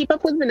 You can keep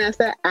up with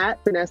Vanessa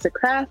at Vanessa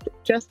Craft,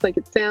 just like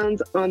it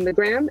sounds, on the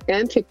gram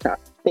and TikTok.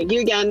 Thank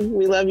you again.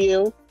 We love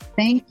you.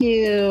 Thank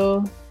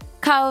you.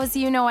 Co's,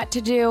 you know what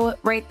to do.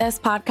 Rate this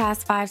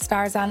podcast 5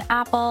 stars on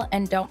Apple,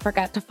 and don't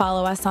forget to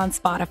follow us on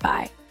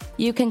Spotify.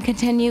 You can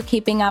continue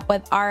keeping up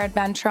with our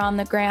adventure on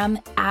the gram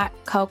at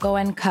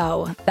Coco &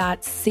 Co.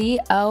 That's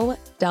COWE.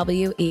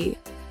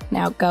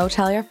 Now go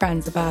tell your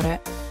friends about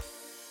it.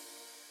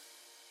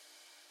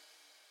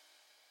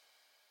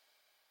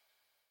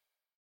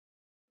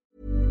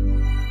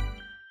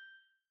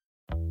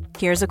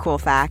 Here's a cool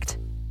fact.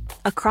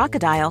 A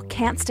crocodile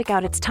can't stick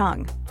out its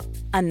tongue.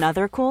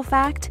 Another cool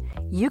fact,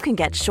 you can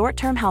get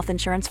short-term health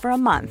insurance for a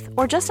month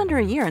or just under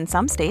a year in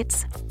some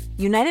states.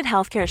 United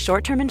Healthcare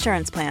short-term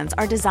insurance plans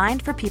are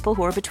designed for people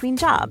who are between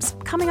jobs,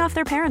 coming off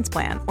their parents'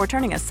 plan, or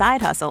turning a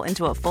side hustle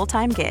into a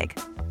full-time gig.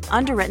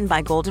 Underwritten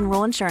by Golden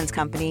Rule Insurance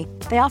Company,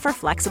 they offer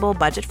flexible,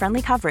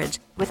 budget-friendly coverage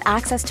with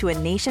access to a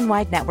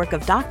nationwide network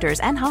of doctors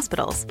and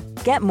hospitals.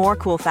 Get more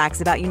cool facts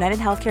about United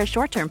Healthcare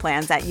short-term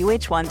plans at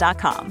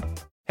uh1.com.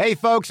 Hey,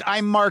 folks,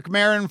 I'm Mark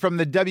Maron from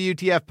the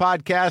WTF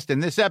Podcast,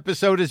 and this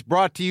episode is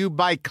brought to you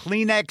by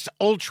Kleenex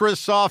Ultra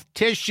Soft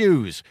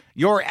Tissues,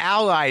 your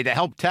ally to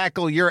help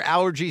tackle your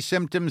allergy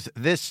symptoms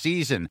this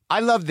season. I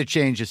love the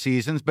change of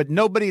seasons, but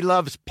nobody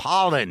loves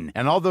pollen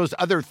and all those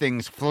other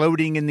things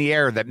floating in the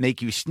air that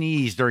make you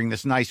sneeze during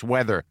this nice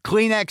weather.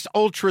 Kleenex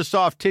Ultra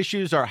Soft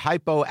Tissues are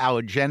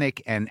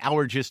hypoallergenic and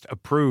allergist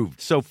approved,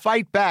 so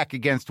fight back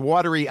against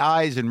watery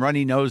eyes and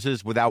runny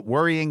noses without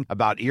worrying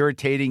about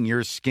irritating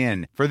your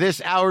skin. For this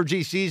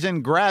allergy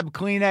season, grab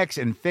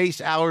Kleenex and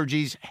face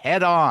allergies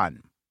head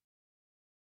on.